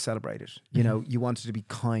 virtues were celebrated. You know, you wanted to be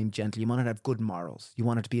kind, gentle. You wanted to have good morals. You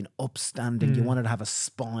wanted to be an upstanding. You wanted to have a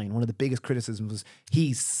spine. One of the biggest criticisms was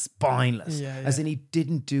he's spineless, as in he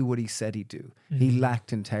didn't do what he said he'd do. He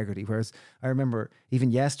lacked integrity. Whereas I remember even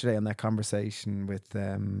yesterday on that conversation with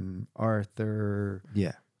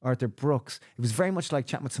Arthur Brooks, it was very much like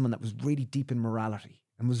chatting with someone that was really deep in morality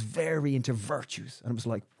and was very into virtues. And it was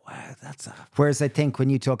like, wow, that's a... Whereas I think when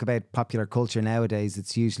you talk about popular culture nowadays,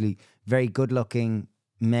 it's usually very good looking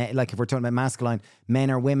men. Like if we're talking about masculine, men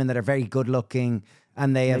or women that are very good looking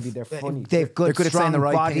and they have, they're funny. they've good, They're good at saying strong the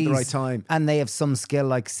right thing at bodies the right time. and they have some skill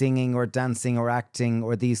like singing or dancing or acting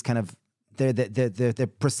or these kind of, they're the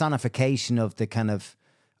personification of the kind of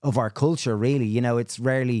our culture, really. You know, it's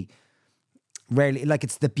rarely like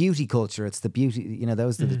it's the beauty culture. It's the beauty, you know,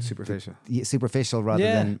 those are the superficial rather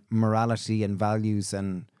than morality and values.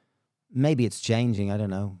 And maybe it's changing. I don't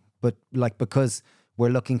know. But like, because we're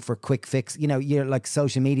looking for quick fix, you know, you're like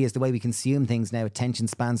social media is the way we consume things now. Attention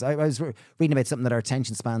spans. I was reading about something that our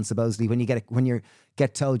attention span, supposedly when you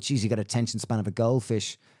get told, geez, you got attention span of a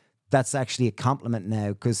goldfish. That's actually a compliment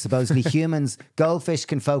now, because supposedly goldfish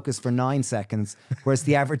can focus for 9 seconds, whereas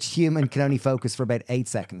the average human can only focus for about 8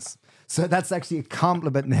 seconds. So that's actually a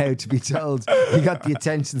compliment now to be told you got the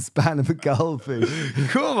attention span of a goldfish.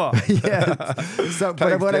 Come on. Yeah. So, but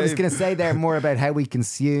Thanks, what I was Dave. going to say there more about how we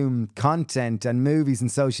consume content and movies and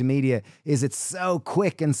social media is it's so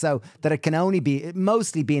quick and so that it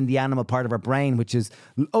mostly be in the animal part of our brain, which is,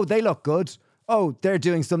 oh, they look good. Oh, they're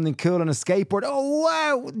doing something cool on a skateboard. Oh,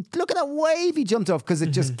 wow. Look at that wave he jumped off, because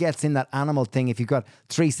it just gets in that animal thing. If you've got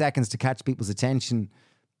 3 seconds to catch people's attention,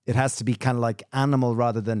 it has to be kind of like animal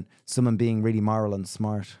rather than someone being really moral and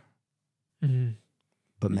smart.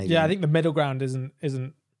 But maybe. Yeah, I think the middle ground isn't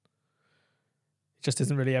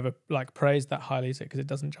really ever like praised that highly, is it? Because it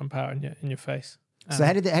doesn't jump out in your face. So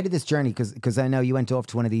how did this journey? Because I know you went off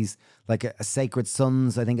to one of these, like a Sacred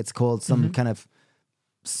Sons, I think it's called, some kind of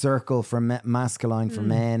circle for masculine for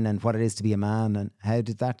men and what it is to be a man. And how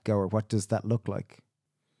did that go, or what does that look like?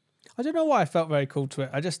 I don't know why I felt very called to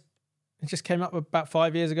it. It just came up about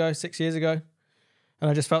 6 years ago, and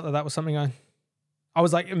I just felt that was something I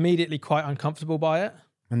was like immediately quite uncomfortable by it.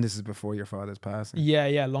 And this is before your father's passing.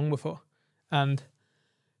 Yeah, long before. And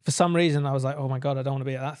for some reason I was like, oh my God, I don't want to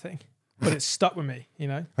be at that thing. But it stuck with me, you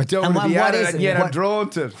know? I don't And want to be what at is it, it? and yet What- I'm drawn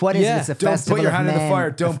to it. What is Yeah. it? It's a Don't festival put your of hand in the men.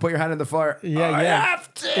 fire. Don't put your hand in the fire. Yeah, I yeah.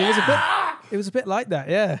 have to. It was a bit like that,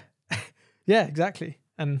 yeah. Yeah, exactly.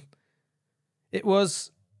 And it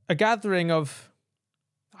was a gathering of,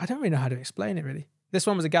 I don't really know how to explain it really. This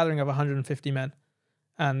one was a gathering of 150 men.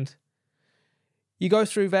 And you go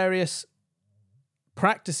through various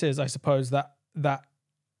practices, I suppose, that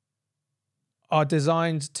are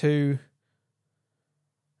designed to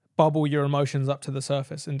bubble your emotions up to the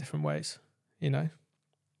surface in different ways, you know?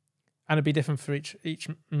 And it'd be different for each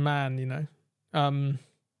man, you know?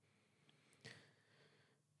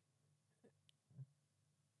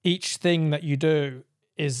 Each thing that you do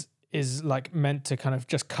is like meant to kind of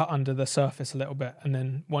just cut under the surface a little bit. And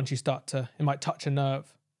then once you start to, it might touch a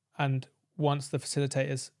nerve. And once the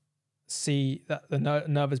facilitators see that the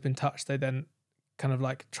nerve has been touched, they then kind of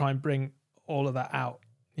like try and bring all of that out,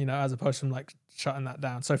 you know, as opposed to like shutting that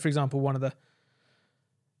down. So for example, one of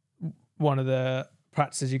the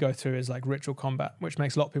practices you go through is like ritual combat, which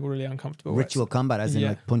makes a lot of people really uncomfortable. Ritual combat, as in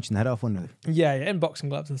like punching the head off one another. Yeah, in boxing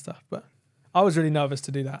gloves and stuff. But I was really nervous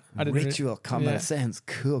to do that. I didn't Ritual combat yeah. sounds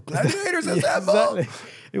cool. Gladiators Yeah, assemble. exactly.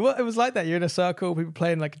 It was like that. You're in a circle, people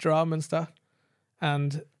playing like a drum and stuff,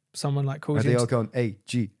 and someone like calls Are you. they all going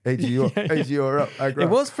A-G-O, A-G-O, It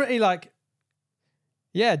was pretty like,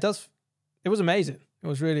 yeah, it was amazing. It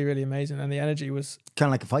was really, really amazing. And the energy was, Kind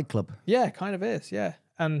of like a fight club. yeah, kind of is, yeah.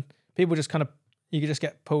 And people just kind of, you could just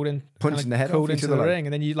get pulled in, Punching the head off pulled each into other the like- ring,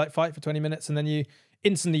 and then you like fight for 20 minutes, and then you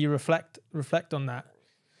instantly reflect on that.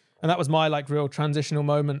 And that was my like real transitional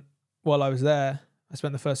moment while I was there. I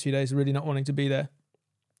spent the first few days really not wanting to be there.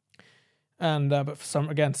 And, but for some,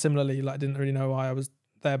 again, similarly, like I didn't really know why I was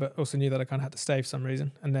there, but also knew that I kind of had to stay for some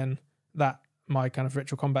reason. And then my kind of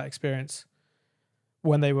ritual combat experience,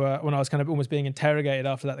 when I was kind of almost being interrogated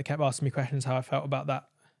after that, they kept asking me questions how I felt about that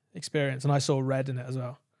experience. And I saw red in it as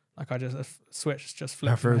well. Like a switch just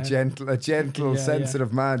flipped. For in a my head. gentle, Yeah,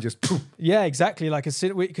 sensitive man, just poof. Yeah, exactly. Like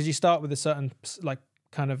because you start with a certain like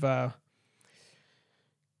kind of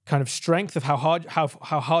strength of how hard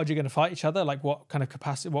you're going to fight each other, like what kind of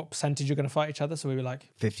capacity, what percentage you're going to fight each other. So we were like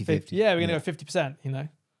 50-50. Yeah, we're going to go 50%, you know.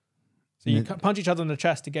 So you punch each other in the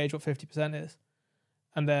chest to gauge what 50% is.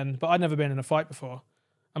 And then, but I'd never been in a fight before.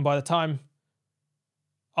 And by the time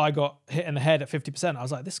I got hit in the head at 50%, I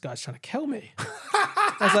was like, this guy's trying to kill me.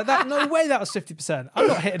 I was like, no way that was 50%. I'm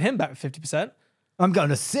not hitting him back with 50%. I'm going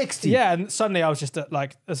to 60. Yeah, and suddenly I was just at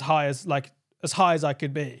like as high as I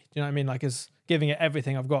could be. Do you know what I mean? Like as giving it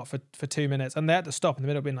everything I've got for 2 minutes. And they had to stop in the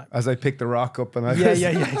middle, being like, As I picked the rock up and I yeah,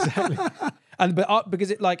 exactly. And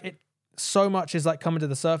because it so much is like coming to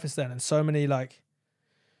the surface then, and so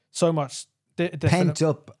much Pent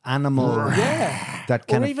up animal. Yeah. That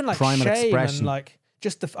kind or of even like primal shame expression. and like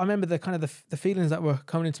just I remember the kind of the feelings that were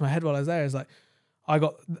coming into my head while I was there is like I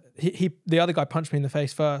got the other guy punched me in the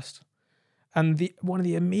face first, and one of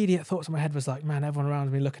the immediate thoughts in my head was like, man, everyone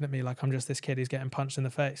around me looking at me like I'm just this kid who's getting punched in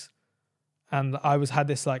the face, and I had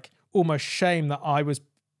this like almost shame that I was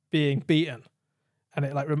being beaten, and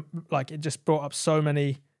it like it just brought up so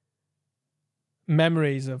many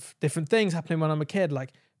memories of different things happening when I'm a kid,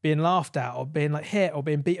 like being laughed at or being like hit or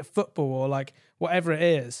being beat at football or like whatever it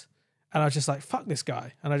is. And I was just like, fuck this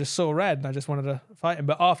guy. And I just saw red and I just wanted to fight him.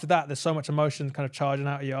 But after that, there's so much emotion kind of charging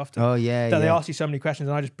out of you after. Oh, yeah. That they ask you so many questions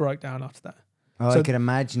and I just broke down after that. Oh, so, I can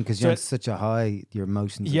imagine because you're on such a high, your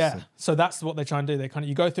emotions. Yeah. So that's what they try and do.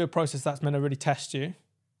 You go through a process that's meant to really test you.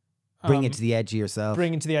 Bring it to the edge of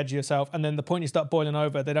yourself. And then the point you start boiling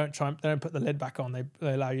over, they don't put the lid back on. They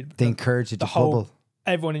allow you. They encourage you to bubble.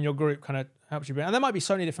 Everyone in your group kind of helps you. And there might be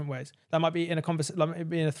so many different ways. That might be in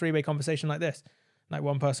a three-way conversation like this. Like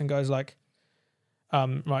one person goes like,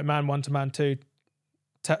 right, man 1 to man 2,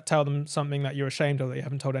 tell them something that you're ashamed of that you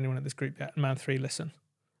haven't told anyone in this group yet. And man 3, listen.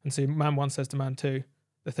 And so man 1 says to man 2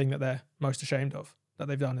 the thing that they're most ashamed of that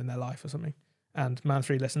they've done in their life or something. And man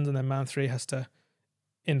 3 listens, and then man 3 has to,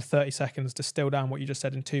 in 30 seconds, distill down what you just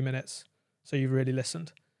said in 2 minutes. So you've really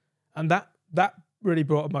listened. And that really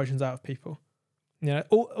brought emotions out of people. You know,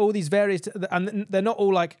 all these various, and they're not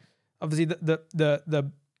all like, obviously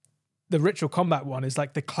the ritual combat one is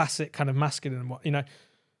like the classic kind of masculine one. You know,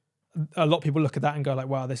 a lot of people look at that and go like,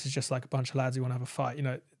 wow, this is just like a bunch of lads who want to have a fight. You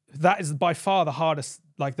know, that is by far the hardest,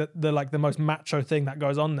 like the most macho thing that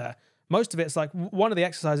goes on there. Most of it's like one of the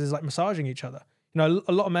exercises is like massaging each other. You know,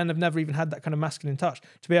 a lot of men have never even had that kind of masculine touch.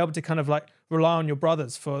 To be able to kind of like rely on your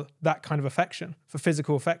brothers for that kind of affection, for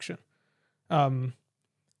physical affection.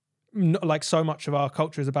 Like so much of our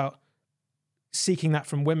culture is about seeking that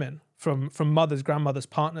from women, from mothers, grandmothers,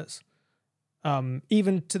 partners,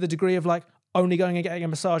 even to the degree of like only going and getting a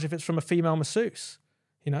massage if it's from a female masseuse,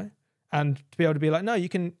 you know, and to be able to be like, no, you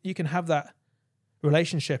can have that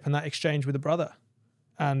relationship and that exchange with a brother,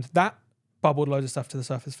 and that bubbled loads of stuff to the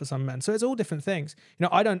surface for some men. So it's all different things. You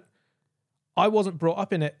know, I wasn't brought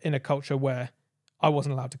up in a culture where I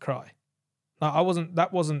wasn't allowed to cry. Like,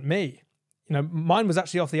 that wasn't me. You know, mine was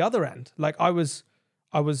actually off the other end. Like I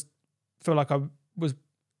feel like I was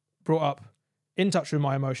brought up in touch with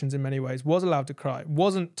my emotions in many ways, was allowed to cry,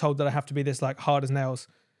 wasn't told that I have to be this like hard as nails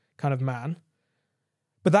kind of man.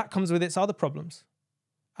 But that comes with its other problems.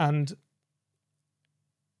 And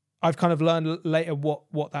I've kind of learned later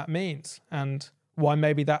what that means and why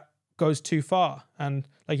maybe that goes too far. And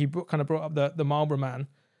like you kind of brought up the Marlboro man.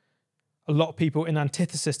 A lot of people in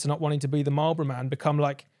antithesis to not wanting to be the Marlboro man become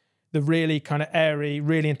like the really kind of airy,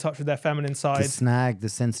 really in touch with their feminine side. The snag, the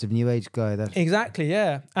sensitive new age guy. Exactly,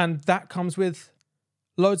 yeah. And that comes with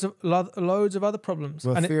loads of other problems.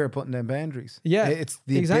 Well, and fear of putting down boundaries. Yeah, it's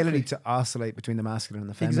the ability to oscillate between the masculine and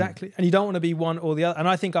the feminine. Exactly. And you don't want to be one or the other. And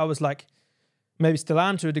I think I was like, maybe still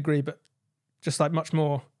am to a degree, but just like much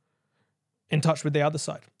more in touch with the other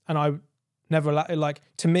side. And I never, like,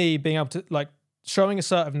 to me, being able to, like, showing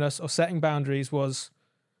assertiveness or setting boundaries was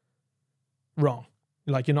wrong.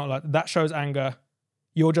 Like, you're not like, that shows anger.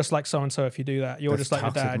 You're just like so-and-so if you do that. You're just like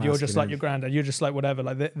your dad. You're just like your granddad. You're just like whatever.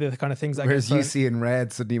 Like the kind of things that Whereas you see in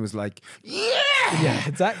red, suddenly was like, yeah,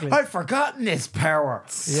 exactly. I've forgotten this power.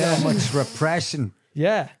 So much repression.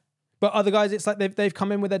 Yeah. But other guys, it's like they've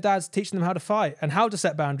come in with their dads teaching them how to fight and how to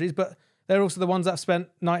set boundaries, but they're also the ones that have spent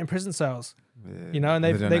night in prison cells. Yeah, you know, and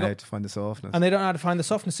they don't know how to find the softness. And they don't know how to find the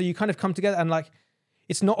softness. So you kind of come together and like,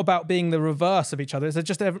 it's not about being the reverse of each other. It's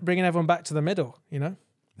just bringing everyone back to the middle, you know?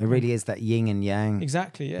 It really is that yin and yang.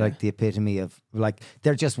 Exactly, yeah. Like the epitome of, like,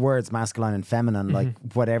 they're just words, masculine and feminine, like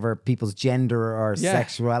whatever people's gender or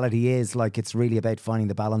sexuality is, like it's really about finding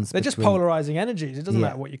the balance. They're just polarizing energies. It doesn't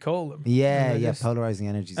matter what you call them. Yeah, polarizing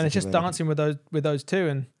energies. And it's just dancing with those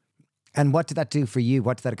two. And what did that do for you?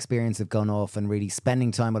 What did that experience of going off and really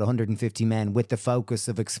spending time with 150 men with the focus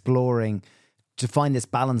of exploring to find this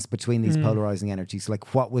balance between these polarizing energies?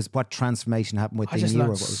 Like what transformation happened within you? I just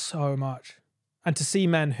learned so much. And to see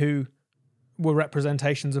men who were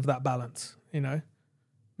representations of that balance, you know,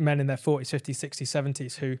 men in their 40s, 50s, 60s,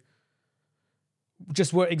 70s who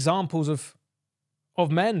just were examples of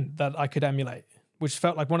men that I could emulate, which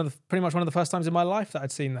felt like pretty much one of the first times in my life that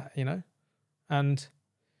I'd seen that, you know? And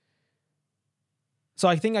so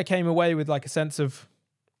I think I came away with like a sense of,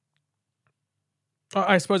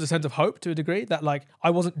 I suppose, a sense of hope to a degree, that like I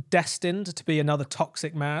wasn't destined to be another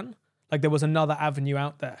toxic man. Like there was another avenue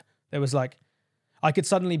out there. There was like, I could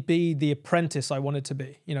suddenly be the apprentice I wanted to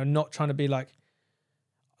be, you know, not trying to be like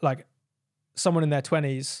someone in their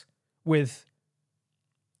 20s with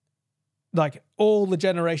like all the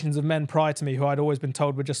generations of men prior to me who I'd always been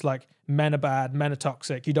told were just like, men are bad, men are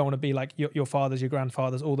toxic. You don't want to be like your fathers, your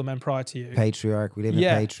grandfathers, all the men prior to you. Patriarch. We live in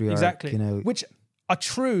a patriarch. Exactly. You know, which are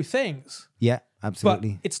true things. Yeah,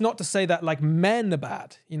 absolutely. But it's not to say that like men are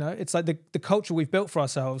bad. You know, it's like the culture we've built for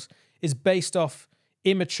ourselves is based off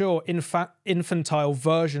immature, infantile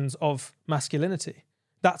versions of masculinity.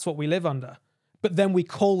 That's what we live under. But then we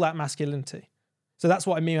call that masculinity. So that's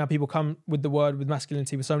what I mean how people come with the word with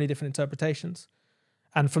masculinity with so many different interpretations.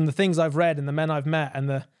 And from the things I've read and the men I've met and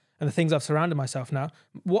the things I've surrounded myself now,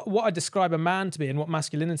 what I describe a man to be and what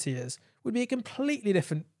masculinity is would be a completely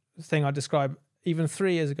different thing I describe even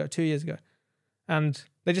 3 years ago, 2 years ago. And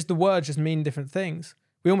the words just mean different things.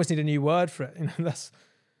 We almost need a new word for it. You know,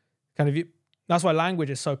 that's why language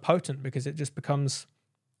is so potent, because it just becomes,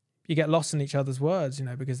 you get lost in each other's words, you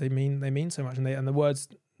know, because they mean so much, and the words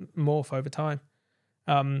morph over time.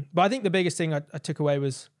 But I think the biggest thing I took away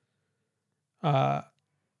was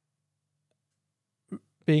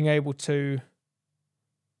being able to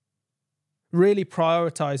really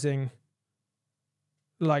prioritizing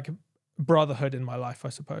like brotherhood in my life, I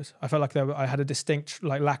suppose. I felt like I had a distinct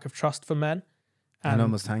like lack of trust for men. And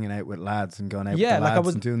almost hanging out with lads and going out with the lads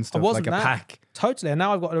and doing stuff like a pack. Totally. And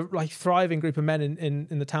now I've got a like thriving group of men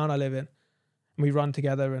in the town I live in. And we run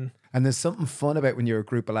together and there's something fun about when you're a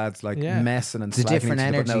group of lads like messing and it's a different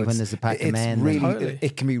energy when there's a pack of men. Really, totally.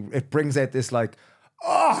 It brings out this like,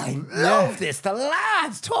 oh, I love this. The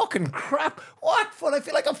lads talking crap. What fun. I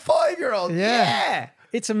feel like a 5-year-old. Yeah.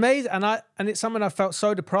 It's amazing. And it's something I felt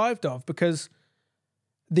so deprived of, because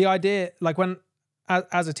the idea, like when,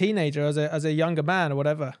 as a teenager, as a younger man or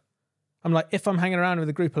whatever, I'm like, if I'm hanging around with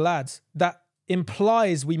a group of lads, that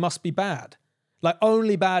implies we must be bad. Like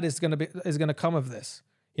only bad is going to come of this.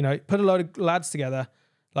 You know, put a load of lads together.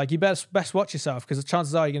 Like you best watch yourself, because the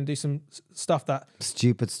chances are you're going to do some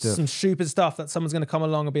stupid stuff that someone's going to come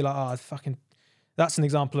along and be like, oh, fucking, that's an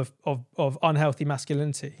example of unhealthy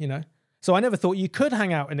masculinity. You know. So I never thought you could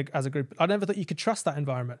hang out as a group. I never thought you could trust that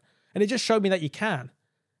environment, and it just showed me that you can.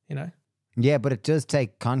 You know. Yeah, but it does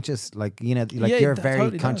take conscious, like, you know, like you're very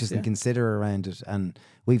totally conscious and considerate around it. And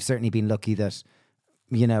we've certainly been lucky that,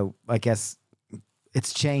 you know, I guess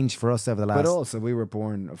it's changed for us over the last. But also, we were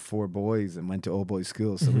born of 4 boys and went to all boys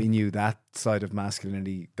school, so we knew that side of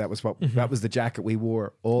masculinity. That was that was the jacket we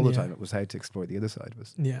wore all the time. It was how to explore the other side.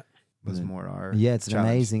 Was more our it's challenge.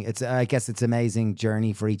 amazing. I guess it's an amazing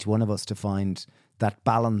journey for each one of us to find that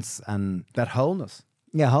balance and that wholeness.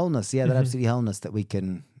 Yeah, wholeness. Yeah, that absolutely wholeness that we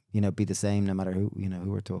can, you know, be the same no matter who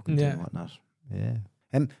we're talking to and whatnot. Yeah.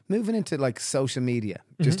 And moving into like social media,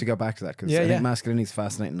 just to go back to that, because I think masculinity is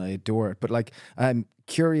fascinating and I adore it. But like, I'm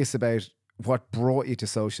curious about what brought you to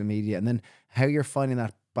social media, and then how you're finding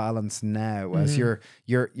that balance now as you're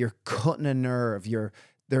cutting a nerve.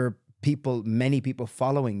 There are many people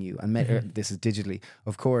following you, and this is digitally,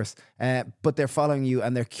 of course, but they're following you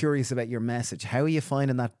and they're curious about your message. How are you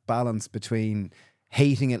finding that balance between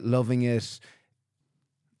hating it, loving it,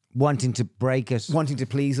 wanting to break it, wanting to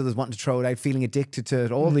please others, wanting to throw it out, feeling addicted to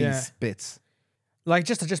it, all these bits? Like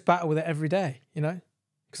just battle with it every day, you know,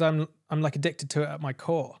 because I'm like addicted to it at my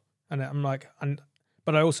core, and I'm like,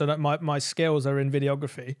 but I also know my skills are in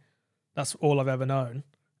videography. That's all I've ever known,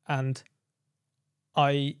 and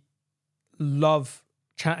I love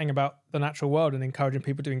chatting about the natural world and encouraging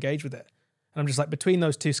people to engage with it. And I'm just like, between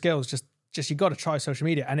those two skills, just you got to try social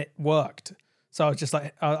media, and it worked. So I was just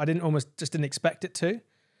like, I didn't expect it to.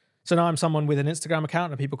 So now I'm someone with an Instagram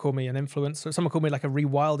account, and people call me an influencer. Someone called me like a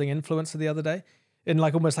rewilding influencer the other day, in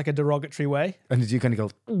like almost like a derogatory way. And did you kind of go,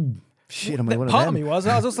 ooh, shit, am I one of them? Part of me was.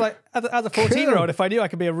 I was just like, as a 14-year-old, if I knew I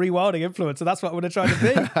could be a rewilding influencer, that's what I would have tried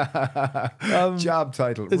to be. Job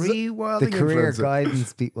title, rewilding the career influencer.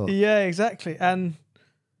 Guidance people. Yeah, exactly. And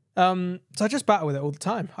so I just battle with it all the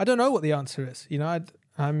time. I don't know what the answer is. You know,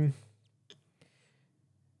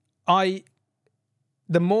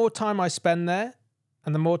 the more time I spend there,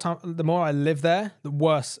 and the more I live there, the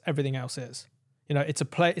worse everything else is. You know, it's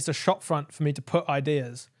a shop front for me to put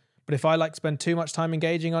ideas. But if I like spend too much time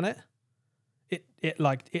engaging on it,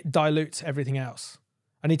 it dilutes everything else.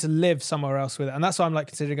 I need to live somewhere else with it. And that's why I'm like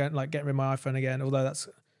considering getting rid of my iPhone again, although it's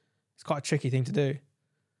quite a tricky thing to do.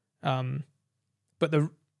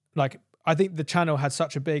 But I think the channel had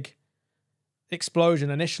such a big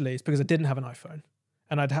explosion initially. It's because I didn't have an iPhone,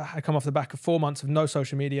 and I'd come off the back of 4 months of no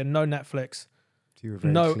social media, no Netflix, So you were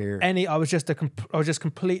very clear. I was just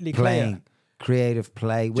completely Playing. clear. Creative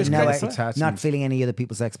play with Just no creative not attachment. feeling any other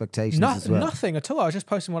people's expectations as well. Nothing at all. I was just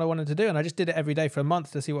posting what I wanted to do, and I just did it every day for a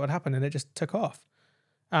month to see what would happen, and it just took off.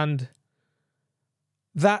 And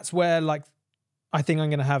that's where I think I'm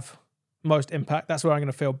going to have most impact. That's where I'm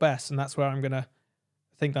going to feel best, and that's where I'm going to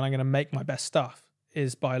think that I'm going to make my best stuff,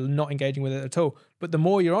 is by not engaging with it at all. But the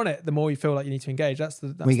more you're on it, the more you feel like you need to engage. That's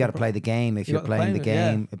We got to play the game if you're playing the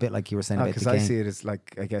game, a bit like you were saying about the Because game. I see it as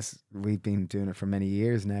I guess we've been doing it for many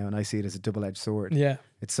years now, and I see it as a double-edged sword. Yeah,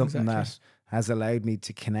 It's something that has allowed me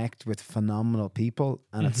to connect with phenomenal people,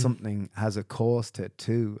 and it's something has a cost to it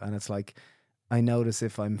too. And it's I notice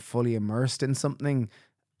if I'm fully immersed in something,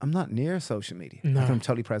 I'm not near social media. No. I'm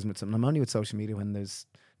totally present with something. I'm only with social media when there's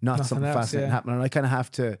not something else, fascinating yeah. happening. And I kind of have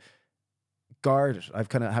to guard it. I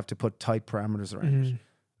kind of have to put tight parameters around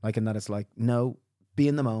it. And that it's no, be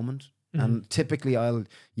in the moment. And typically I'll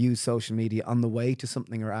use social media on the way to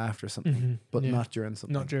something or after something, but not during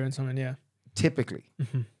something. Not during something, yeah. Typically.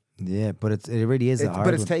 Yeah, but it really is a hard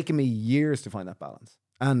But it's one. taken me years to find that balance.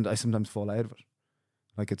 And I sometimes fall out of it.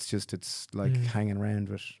 It's hanging around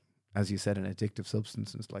with, as you said, an addictive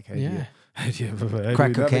substance. And it's how do you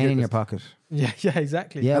Crack cocaine in your pocket. Yeah,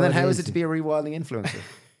 exactly. Yeah, and then well, how it is is. it to be a rewilding influencer?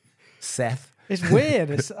 Seth. It's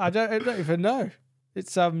weird. I don't even know.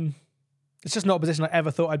 It's just not a position I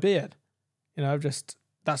ever thought I'd be in.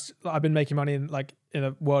 I've been making money in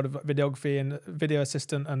a world of videography and video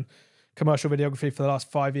assistant and commercial videography for the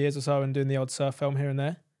last 5 years or so, and doing the odd surf film here and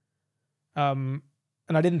there. And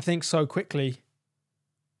I didn't think so quickly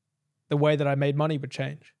the way that I made money would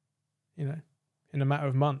change, in a matter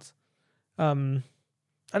of months. And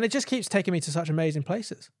it just keeps taking me to such amazing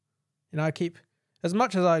places. I keep, as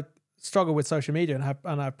much as I struggle with social media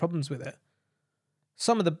and have problems with it,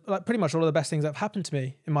 some of the pretty much all of the best things that have happened to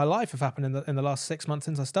me in my life have happened in the last 6 months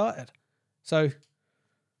since I started. So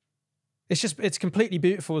it's completely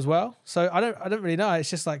beautiful as well. So I don't really know. It's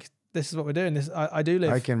just this is what we're doing. I do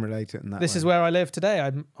live. I can relate to it in that This way. is where I live today.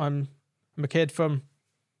 I'm a kid from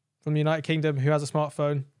the United Kingdom who has a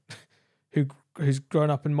smartphone, who's grown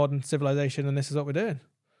up in modern civilization, and this is what we're doing.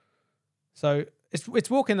 So it's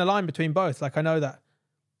walking the line between both. I know that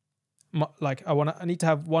I need to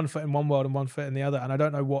have one foot in one world and one foot in the other, and I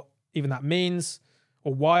don't know what even that means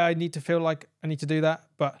or why I need to feel like I need to do that,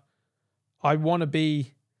 but I want to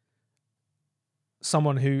be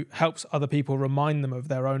someone who helps other people remind them of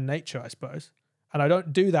their own nature, I suppose. And I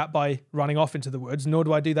don't do that by running off into the woods, nor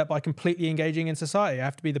do I do that by completely engaging in society. I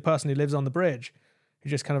have to be the person who lives on the bridge, who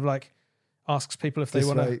just kind of asks people if they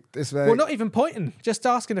want to. This way. Well, not even pointing, just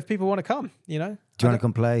asking if people want to come, Do you want to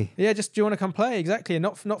come play? Yeah, just do you want to come play? Exactly. And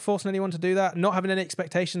not forcing anyone to do that, not having any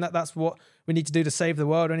expectation that that's what we need to do to save the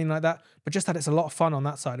world or anything like that, but just that it's a lot of fun on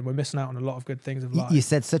that side, and we're missing out on a lot of good things of life. You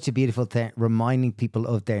said such a beautiful thing, reminding people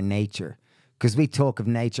of their nature. Because we talk of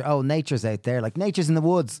nature. Oh, nature's out there. Nature's in the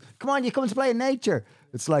woods. Come on, you come to play in nature.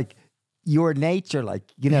 It's your nature,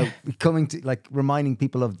 coming to, reminding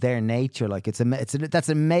people of their nature. That's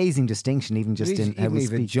an amazing distinction, even just in how we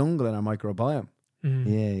even speak. jungle and our microbiome.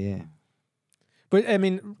 Yeah. But I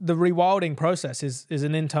mean, the rewilding process is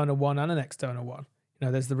an internal one and an external one.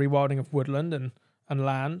 There's the rewilding of woodland and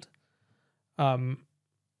land.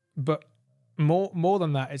 But more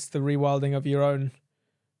than that, it's the rewilding of your own,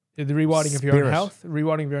 the rewilding of your own health, the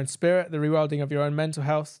rewilding of your own spirit, the rewilding of your own mental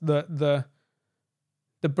health, the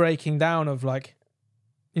breaking down of the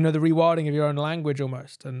rewilding of your own language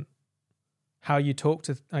almost, and how you talk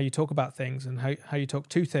about things, and how you talk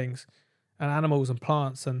to things and animals and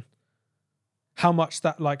plants, and how much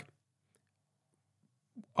that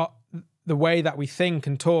the way that we think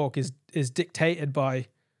and talk is dictated by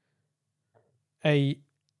a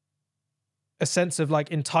sense of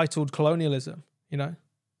entitled colonialism,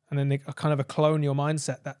 and then a kind of a colonial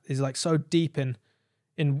mindset that is so deep in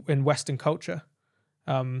Western culture.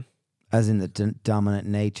 As in the dominant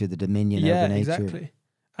nature, the dominion over nature. Yeah, exactly.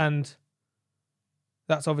 And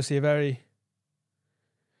that's obviously a very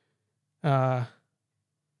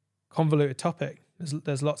convoluted topic.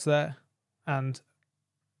 There's lots there. And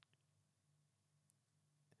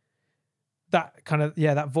that kind of,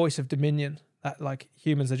 that voice of dominion, that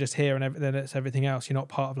humans are just here and then it's everything else. You're not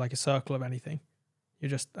part of a circle of anything. You're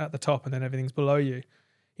just at the top and then everything's below you.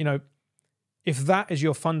 If that is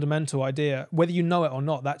your fundamental idea, whether you know it or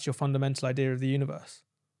not, that's your fundamental idea of the universe.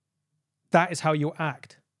 That is how you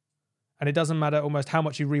act. And it doesn't matter almost how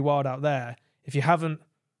much you rewild out there. If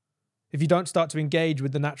you don't start to engage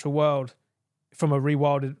with the natural world from a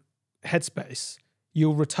rewilded headspace,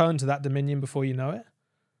 you'll return to that dominion before you know it.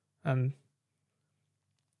 And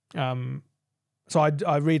so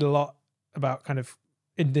I read a lot about kind of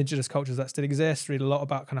indigenous cultures that still exist, read a lot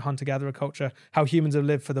about kind of hunter-gatherer culture, how humans have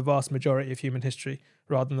lived for the vast majority of human history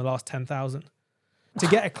rather than the last 10,000. To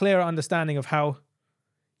get a clearer understanding of how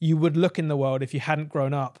you would look in the world if you hadn't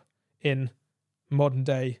grown up in modern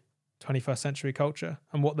day 21st century culture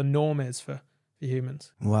and what the norm is for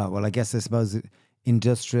humans. Wow. Well, I suppose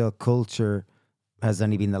industrial culture has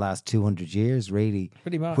only been the last 200 years, really.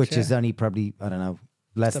 Pretty much, which is only probably, I don't know,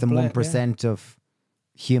 less than blip, 1% of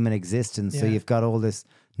human existence. So you've got all this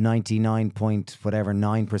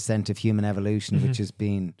 99.9% of human evolution, which has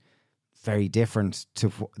been very different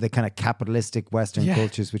to the kind of capitalistic Western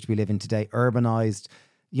cultures which we live in today, urbanized,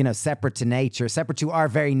 separate to nature, separate to our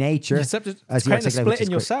very nature. It's creating a split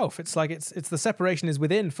in yourself. It's like it's the separation is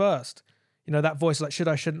within first. That voice like, should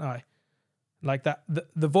I, shouldn't I? Like that,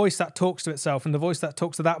 the voice that talks to itself and the voice that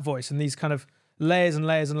talks to that voice, and these kind of layers and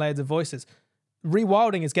layers and layers of voices.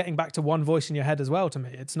 Rewilding is getting back to one voice in your head as well, to me.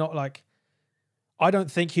 It's not like, I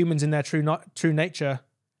don't think humans in their true nature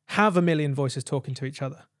have a million voices talking to each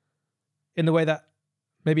other in the way that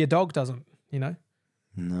maybe a dog doesn't, No.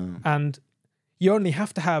 And you only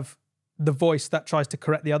have to have the voice that tries to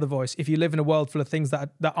correct the other voice if you live in a world full of things that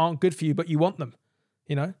aren't good for you, but you want them,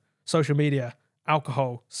 social media,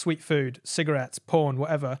 alcohol, sweet food, cigarettes, porn,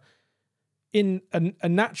 whatever. In a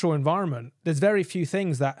natural environment, there's very few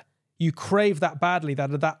things that you crave that badly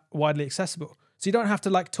that are that widely accessible. So you don't have to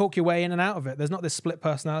like talk your way in and out of it. There's not this split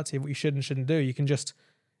personality of what you should and shouldn't do. You can just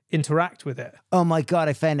interact with it. Oh my God,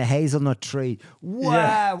 I found a hazelnut tree.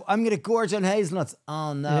 Wow, I'm going to gorge on hazelnuts.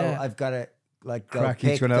 Oh no, I've got to like go crack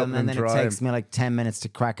pick each one them, open and then it takes me like 10 minutes to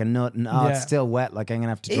crack a nut, and it's still wet. Like I'm going to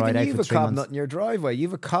have to dry it out Even for you've a 3 cob months. nut in your driveway.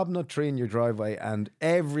 You've a cob nut tree in your driveway, and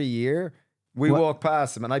every year we walk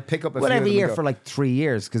past them, and I pick up a few of them every year and go, for like 3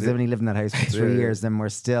 years, because they've only lived in that house for 3 years, and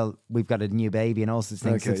we've got a new baby and all sorts of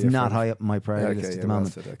things. So it's not high up on my priority list at the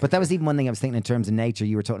moment. But that was even one thing I was thinking in terms of nature.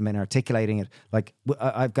 You were talking about articulating it. Like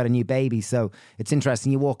I've got a new baby, so it's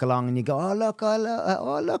interesting. You walk along and you go, oh look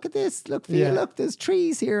at this, look, look, there's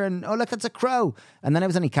trees here, and oh look, that's a crow. And then I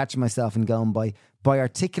was only catching myself and going by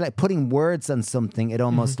putting words on something. It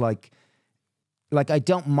almost like I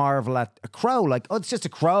don't marvel at a crow, like, oh, it's just a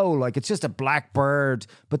crow, like it's just a black bird.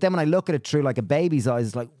 But then when I look at it through like a baby's eyes,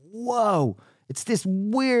 it's like, whoa, it's this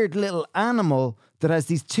weird little animal that has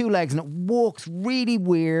these 2 legs and it walks really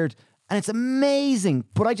weird and it's amazing.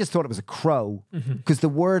 But I just thought it was a crow because the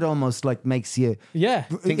word almost like makes you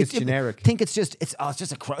think it's generic. Think it's just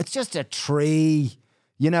a crow. It's just a tree,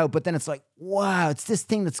 but then it's like, wow, it's this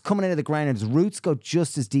thing that's coming out of the ground and its roots go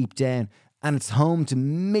just as deep down and it's home to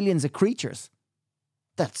millions of creatures.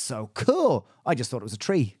 That's so cool. I just thought it was a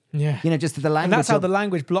tree. Yeah. Just the language. And that's how the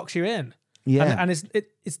language blocks you in. Yeah. And it's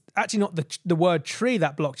actually not the word tree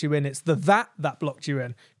that blocked you in, it's the that blocked you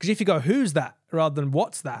in. Because if you go, who's that, rather than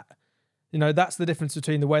what's that, that's the difference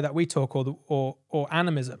between the way that we talk or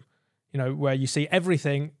animism, where you see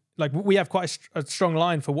everything. Like we have quite a strong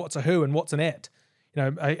line for what's a who and what's an it.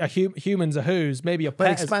 Humans are who's, maybe a pet.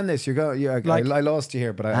 But expand this. I lost you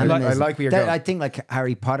here, but I like where you're going. I think like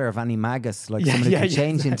Harry Potter of Animagus, like somebody can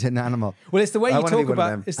change into an animal. Well, it's the way you talk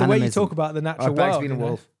about. It's the way you talk about the natural world. Being a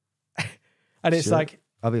wolf, and it's like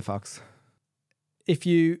I'll be a fox. If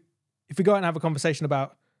we go out and have a conversation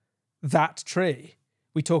about that tree,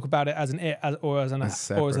 we talk about it as an it or as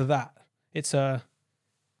a that. It's an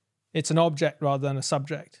object rather than a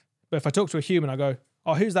subject. But if I talk to a human, I go,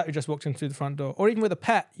 oh, who's that who just walked in through the front door? Or even with a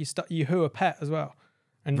pet, you who a pet as well.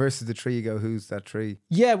 And versus the tree, you go, who's that tree?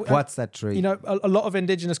 Yeah. What's that tree? A lot of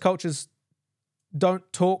indigenous cultures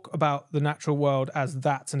don't talk about the natural world as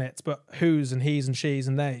that's and it's, but who's and he's and she's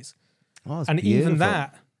and theys. Oh, and beautiful. Even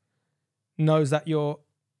that knows that you're...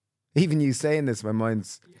 Even you saying this, my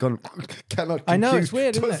mind's gone, cannot compute. I know, it's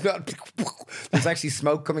weird, isn't it? There's actually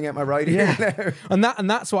smoke coming out my right ear now. And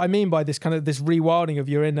that's what I mean by this kind of this rewilding of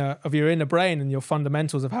your inner brain and your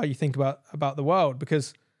fundamentals of how you think about the world,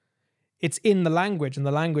 because it's in the language, and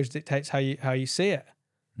the language dictates how you see it.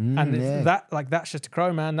 That's just a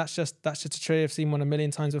crow, man. That's just a tree. I've seen one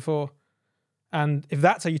 1,000,000 times before. And if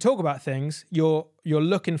that's how you talk about things, you're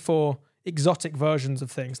looking for exotic versions of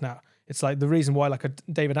things now. It's like the reason why like a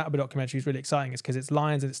David Attenborough documentary is really exciting is because it's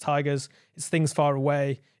lions and it's tigers, it's things far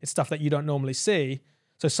away, it's stuff that you don't normally see.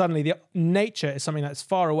 So suddenly the nature is something that's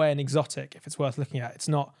far away and exotic if it's worth looking at. It's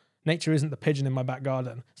not, nature isn't the pigeon in my back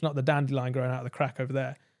garden. It's not the dandelion growing out of the crack over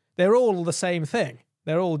there. They're all the same thing.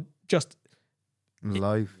 They're all just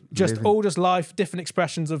Life. just living. all just life, different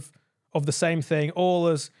expressions of the same thing, all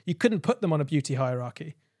as you couldn't put them on a beauty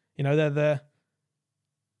hierarchy. You know, they're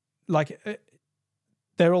like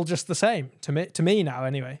they're all just the same to me now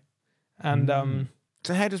anyway. And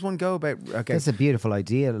So how does one go about? Okay, That's a beautiful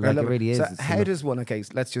idea. Like it really is. So It's how does one? Okay,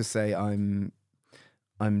 so let's just say I'm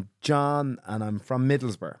John and I'm from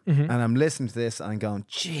Middlesbrough and I'm listening to this and I'm going,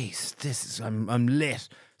 "Jeez, this is I'm lit."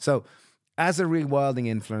 So, as a rewilding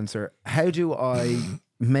influencer, how do I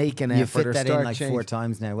make an you effort fit or that start in like changing? 4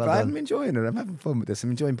 times now. Well I'm done. enjoying it. I'm having fun with this.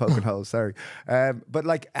 I'm enjoying poking holes. Sorry, but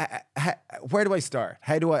like, where do I start?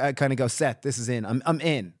 How do I kind of go? Seth, this is in. I'm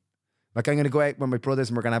in. Like I'm going to go out with my brothers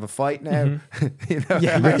and we're going to have a fight now. You know,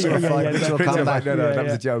 Ritual fight, ritual combat. No, that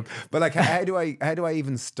was a joke. But like, how do I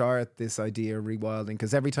even start this idea of rewilding?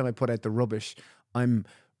 Because every time I put out the rubbish, I'm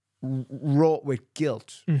wrought with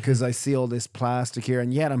guilt because I see all this plastic here,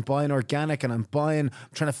 and yet I'm buying organic and I'm trying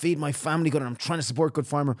to feed my family good and I'm trying to support good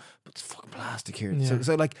farmer, but it's fucking plastic here. Yeah.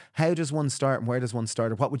 So like, how does one start and where does one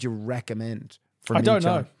start? Or what would you recommend for I me, don't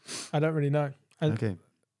John? know. I don't really know. Okay.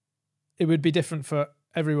 It would be different for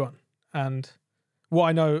everyone. And what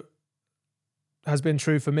I know has been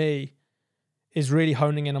true for me is really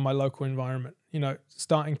honing in on my local environment, you know,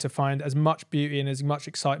 starting to find as much beauty and as much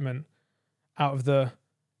excitement out of the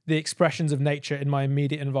expressions of nature in my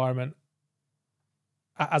immediate environment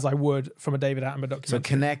as I would from a David Attenborough documentary. So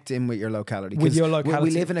connect in with your locality. With 'Cause your locality.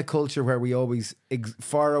 We live in a culture where we always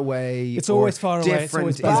far away. It's or always far away. It's different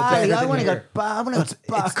always is better. better Bali, I than want to here. go. I want to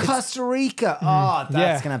go to Costa Rica. Oh, that's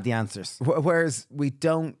Yeah. gonna have the answers. Whereas we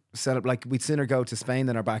don't set up, like we'd sooner go to Spain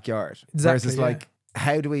than our backyard. Whereas Exactly, it's yeah. like,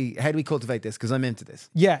 how do we cultivate this? Because I'm into this.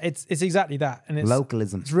 Yeah, it's exactly that. And it's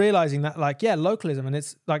Localism. It's realizing that, like, yeah, localism. And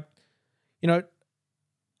it's like, you know,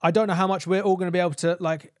 I don't know how much we're all going to be able to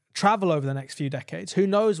like travel over the next few decades. Who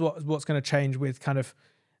knows what's going to change with kind of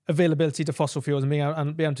availability to fossil fuels and being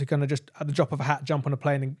able to kind of just at the drop of a hat jump on a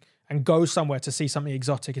plane and go somewhere to see something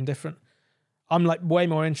exotic and different. I'm like way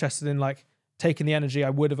more interested in like taking the energy I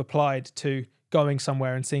would have applied to going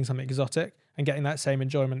somewhere and seeing something exotic and getting that same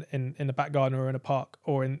enjoyment in the back garden or in a park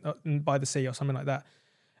or in by the sea or something like that,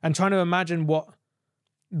 and trying to imagine what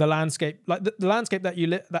the landscape, like the landscape that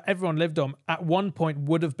that everyone lived on at one point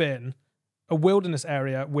would have been a wilderness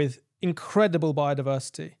area with incredible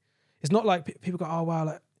biodiversity. It's not like people go, oh wow,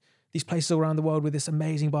 like these places all around the world with this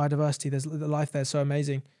amazing biodiversity, there's the life there is so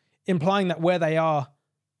amazing, implying that where they are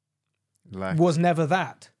was never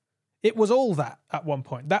that. It was all that at one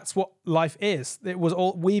point. That's what life is. It was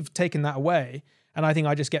all, we've taken that away. And I think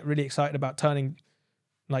I just get really excited about turning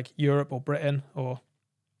like Europe or Britain or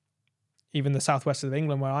even the southwest of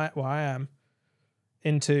England where I am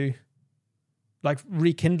into like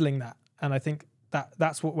rekindling that. And I think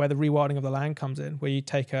that's where the rewilding of the land comes in, where you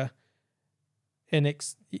take you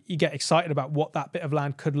get excited about what that bit of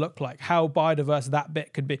land could look like, how biodiverse that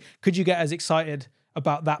bit could be. Could you get as excited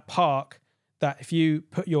about that park that if you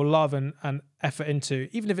put your love and effort into,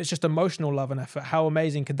 even if it's just emotional love and effort, how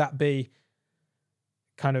amazing could that be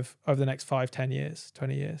kind of over the next 5, 10 years,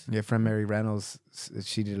 20 years? Yeah, friend Mary Reynolds,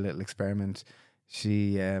 she did a little experiment.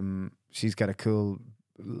 She's got a cool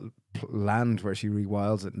land where she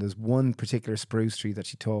rewilds it, and there's one particular spruce tree that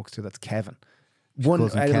she talks to that's Kevin. One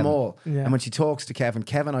out of them all. Yeah. And when she talks to Kevin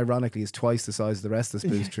ironically is twice the size of the rest of the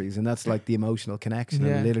spruce trees, and that's like the emotional connection.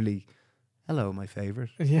 Yeah. And literally, hello, my favorite.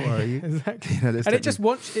 Yeah, How are you? exactly. You know, this And it type just of-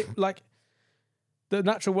 wants it, like the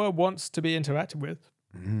natural world wants to be interacted with,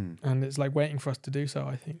 and it's like waiting for us to do so,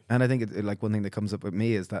 I think. And I think like one thing that comes up with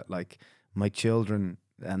me is that like my children,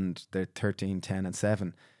 and they're 13, 10 and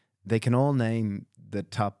 7, they can all name the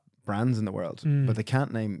top brands in the world, but they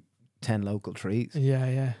can't name 10 local trees.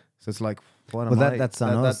 Yeah. So it's like, what Well, am I? that's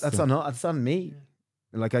on us. That's on me.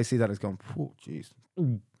 Like I see that as going, oh, jeez.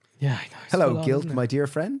 Yeah, I know. It's Hello, full on, guilt, isn't it? my dear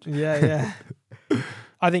friend. Yeah.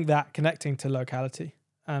 I think that connecting to locality,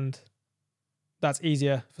 and that's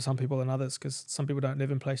easier for some people than others because some people don't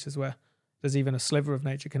live in places where there's even a sliver of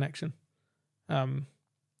nature connection.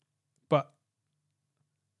 But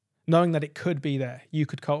knowing that it could be there, you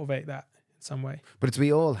could cultivate that in some way. But it's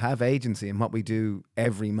we all have agency, and what we do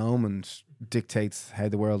every moment dictates how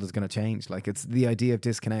the world is going to change. Like it's the idea of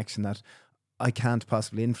disconnection that I can't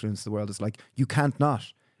possibly influence the world. It's like you can't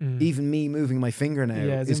not. Even me moving my finger now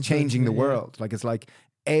Yeah, it's is changing the influencing it, yeah. world. Like it's like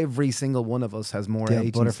every single one of us has more The agency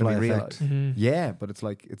than butterfly we effect. realize. Yeah, but it's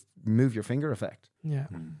like it's move your finger effect. Yeah.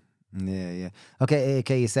 Yeah. Okay.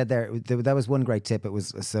 You said that was one great tip. It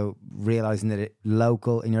was so realizing that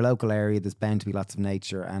in your local area, there's bound to be lots of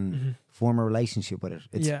nature, and form a relationship with it.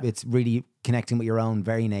 It's Yeah. it's really connecting with your own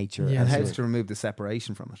very nature. Yeah. And as how your- to remove the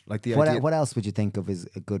separation from it. Like the what, idea. what else would you think of is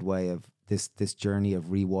a good way of this journey of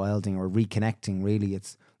rewilding or reconnecting? Really,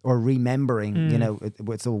 or remembering. You know,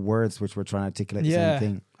 it's all words which we're trying to articulate the same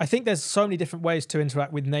thing I think there's so many different ways to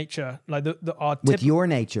interact with nature. Like our with your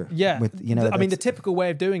nature. Yeah. with you know. I mean, the that's- typical way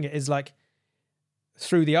of doing it is like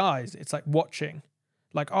through the eyes. It's like watching.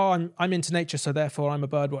 Like, oh, I'm into nature, so therefore I'm a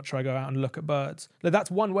bird watcher. I go out and look at birds. Like,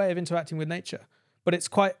 that's one way of interacting with nature, but it's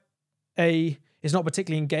it's not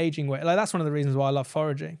particularly engaging way. Like, that's one of the reasons why I love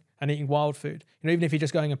foraging and eating wild food. You know, even if you're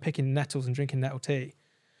just going and picking nettles and drinking nettle tea,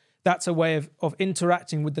 that's a way of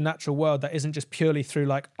interacting with the natural world that isn't just purely through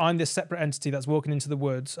like, I'm this separate entity that's walking into the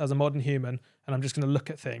woods as a modern human and I'm just going to look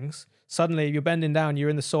at things. Suddenly you're bending down, you're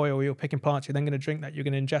in the soil, you're picking plants, you're then going to drink that, you're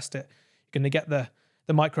going to ingest it, you're going to get the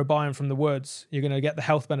microbiome from the woods, you're going to get the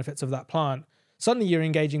health benefits of that plant. Suddenly you're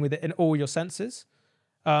engaging with it in all your senses.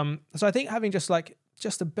 So I think having just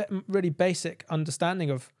a bit really basic understanding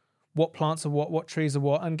of what plants are what trees are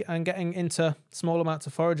what, and getting into small amounts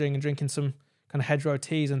of foraging and drinking some kind of hedgerow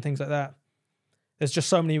teas and things like that. There's just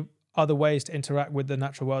so many other ways to interact with the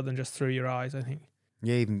natural world than just through your eyes, I think.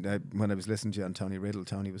 Yeah, even when I was listening to you on Tony Riddle,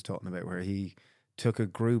 Tony was talking about where he took a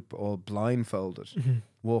group all blindfolded,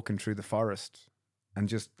 walking through the forest. And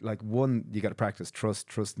just like one, you got to practice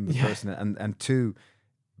trusting the person, and two,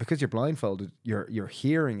 because you're blindfolded, your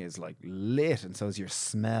hearing is like lit, and so is your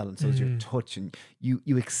smell, and so is your touch, and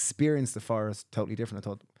you experience the forest totally different. I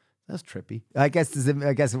thought that's trippy. I guess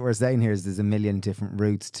what we're saying here is there's a million different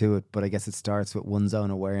routes to it, but I guess it starts with one's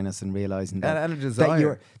own awareness and realizing that And a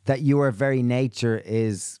desire. that your very nature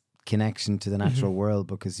is connection to the natural world,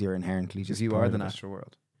 because you're inherently just Because you part are the of it. natural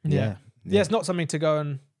world. Yeah, it's not something to go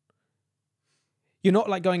and. You're not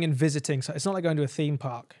like going and visiting. So it's not like going to a theme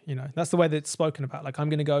park. You know, that's the way that it's spoken about. Like, I'm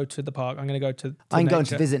going to go to the park. I'm going to go to I'm going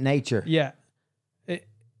nature. to visit nature. Yeah,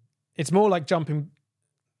 it's more like jumping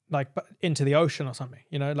like into the ocean or something.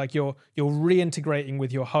 You know, like you're reintegrating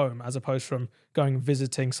with your home as opposed from going and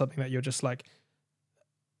visiting something that you're just like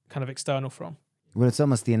kind of external from. Well, it's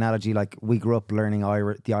almost the analogy like we grew up learning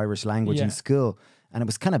the Irish language in school, and it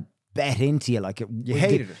was kind of bet into you. Like You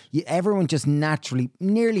hated it. Everyone just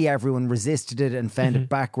nearly everyone resisted it and found it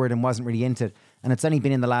backward and wasn't really into it. And it's only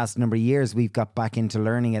been in the last number of years we've got back into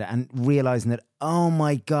learning it and realizing that, oh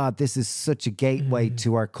my God, this is such a gateway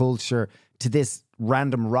to our culture, to this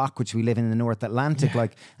random rock which we live in the North Atlantic,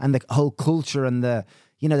 like, and the whole culture and the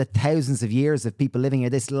thousands of years of people living here.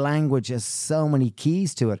 This language has so many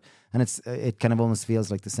keys to it, and it kind of almost feels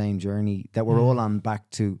like the same journey that we're all on, back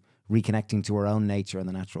to reconnecting to our own nature and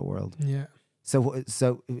the natural world. Yeah.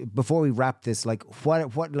 So before we wrap this, like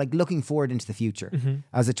what like looking forward into the future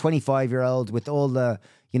as a 25-year-old with all the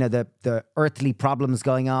the earthly problems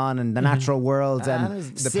going on and the natural world and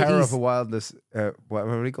the power of a wildness. What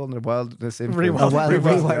are we calling it? Wildness influencer.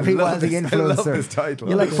 Rewilding I love influencer. this title.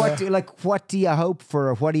 You're like, what do you hope for,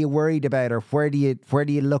 or what are you worried about, or where do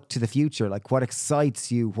you look to the future? Like, what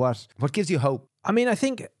excites you? What gives you hope? I mean, I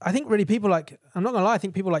think really people like, I'm not gonna lie, I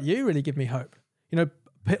think people like you really give me hope. You know,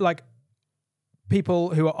 like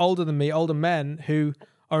people who are older than me, older men who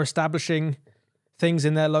are establishing things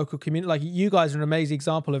in their local community. Like, you guys are an amazing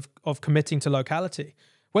example of committing to locality,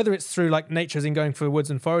 whether it's through like nature's in going for woods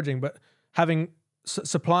and foraging, but having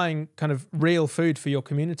supplying kind of real food for your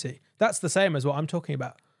community. That's the same as what I'm talking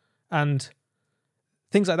about. And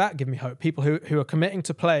things like that give me hope. People who are committing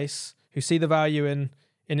to place, who see the value in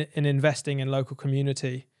investing in local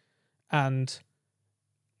community, and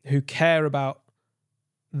who care about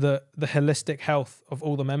the holistic health of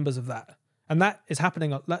all the members of that. And that is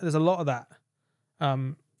happening. There's a lot of that.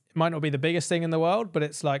 It might not be the biggest thing in the world, but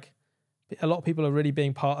it's like a lot of people are really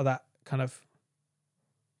being part of that kind of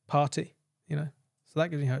party, you know? So that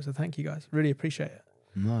gives me hope. So thank you guys. Really appreciate it.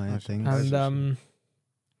 No, I think. And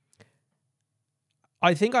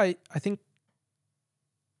I think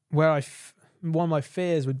where one of my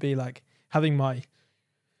fears would be like having my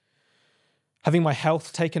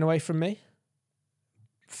health taken away from me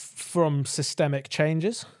from systemic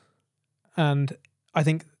changes. And I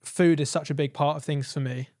think food is such a big part of things for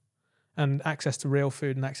me, and access to real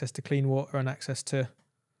food and access to clean water and access to,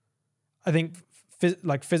 I think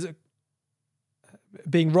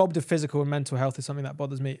being robbed of physical and mental health is something that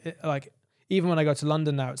bothers me. Like, even when I go to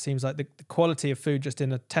London now, it seems like the quality of food just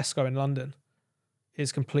in a Tesco in London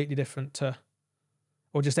is completely different to,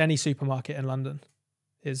 or just any supermarket in London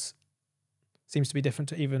seems to be different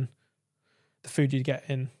to even the food you'd get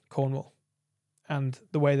in Cornwall, and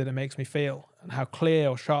the way that it makes me feel, and how clear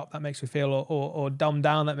or sharp that makes me feel, or dumbed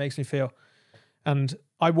down that makes me feel. And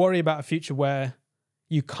I worry about a future where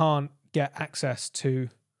you can't get access to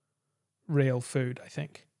real food, I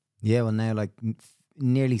think. Yeah, well now like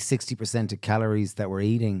nearly 60% of calories that we're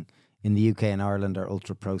eating in the UK and Ireland are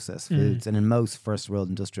ultra processed foods, and in most first world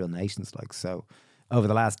industrial nations, like, so over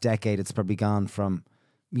the last decade it's probably gone from,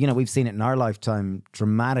 you know, we've seen it in our lifetime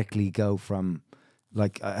dramatically go from,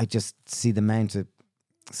 like, I just see the amount of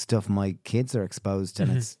stuff my kids are exposed to,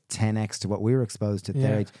 and it's 10x to what we were exposed to at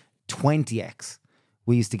their age, 20x.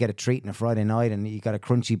 We used to get a treat on a Friday night and you got a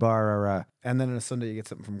crunchy bar or a, And then on a Sunday you get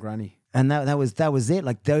something from Granny. and that was it.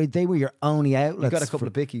 Like they were your only outlets. You got a couple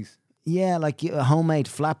of bickies. Yeah, like a homemade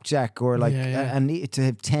flapjack, or like, and to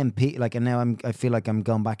have 10p. Like, and now I feel like I'm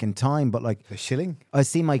going back in time, but like A shilling? I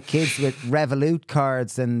see my kids with Revolut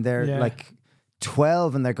cards, and they're like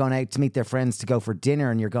 12, and they're going out to meet their friends to go for dinner,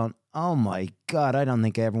 and you're going, oh my God, I don't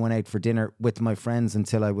think I ever went out for dinner with my friends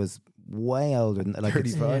until I was way older than like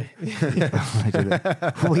 35. I did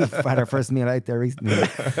it. We've had our first meal out there recently.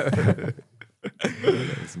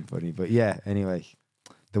 That wasn't funny, but yeah. Anyway,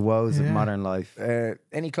 the woes of modern life.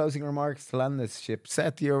 Any closing remarks to land this ship?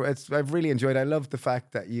 Seth, I've really enjoyed. I love the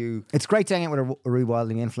fact that you. It's great to hang out with a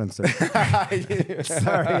rewilding influencer.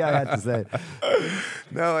 Sorry, I had to say it.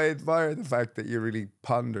 No, I admire the fact that you really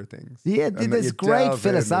ponder things. Yeah, and that there's you great delve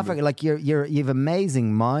in philosophical. and- Like you've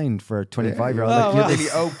amazing mind for a 25-year-old. Yeah, like, you're you're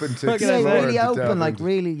really open to Look at yeah, explore really and to open. delve Like into.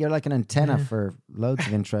 really, you're like an antenna for loads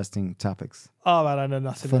of interesting topics. Oh man, I know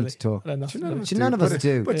nothing. Fun really. to talk. I know nothing. None of Really. us None of us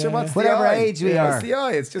do. But what's the Whatever eye? age we What's are. the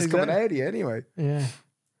eye? It's just coming Exactly. out of you anyway. Yeah.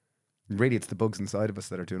 Really, it's the bugs inside of us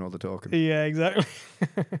that are doing all the talking. Yeah, exactly.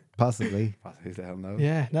 Possibly. Who the hell knows?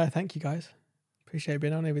 Yeah, no, thank you guys. Appreciate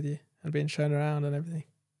being on here with you and being shown around and everything.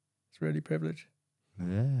 It's really a privilege.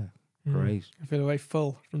 Yeah. Great. I feel way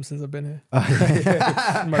full from since I've been here.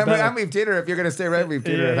 And we've dinner. If you're going to stay around, we've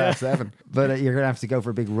dinner at 7:30. But you're gonna have to go for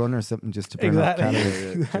a big run or something just to burn up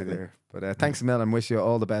Exactly. calories. There. But thanks a million. Wish you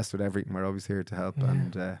all the best with everything. We're always here to help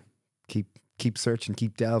and keep searching,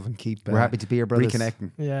 keep delving, keep. We're happy to be your brothers.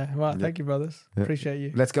 Reconnecting. Yeah, well, thank you, brothers. Yeah. Appreciate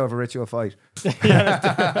you. Let's go have a ritual fight.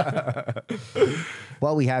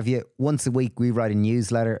 While we have you, once a week we write a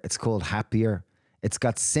newsletter. It's called Happier. It's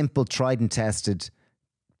got simple, tried and tested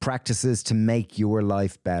practices to make your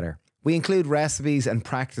life better. We include recipes and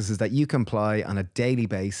practices that you can apply on a daily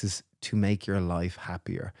basis to make your life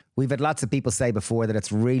happier. We've had lots of people say before that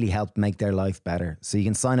it's really helped make their life better. So you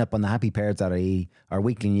can sign up on the happypairs.ie, our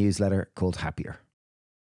weekly newsletter called Happier.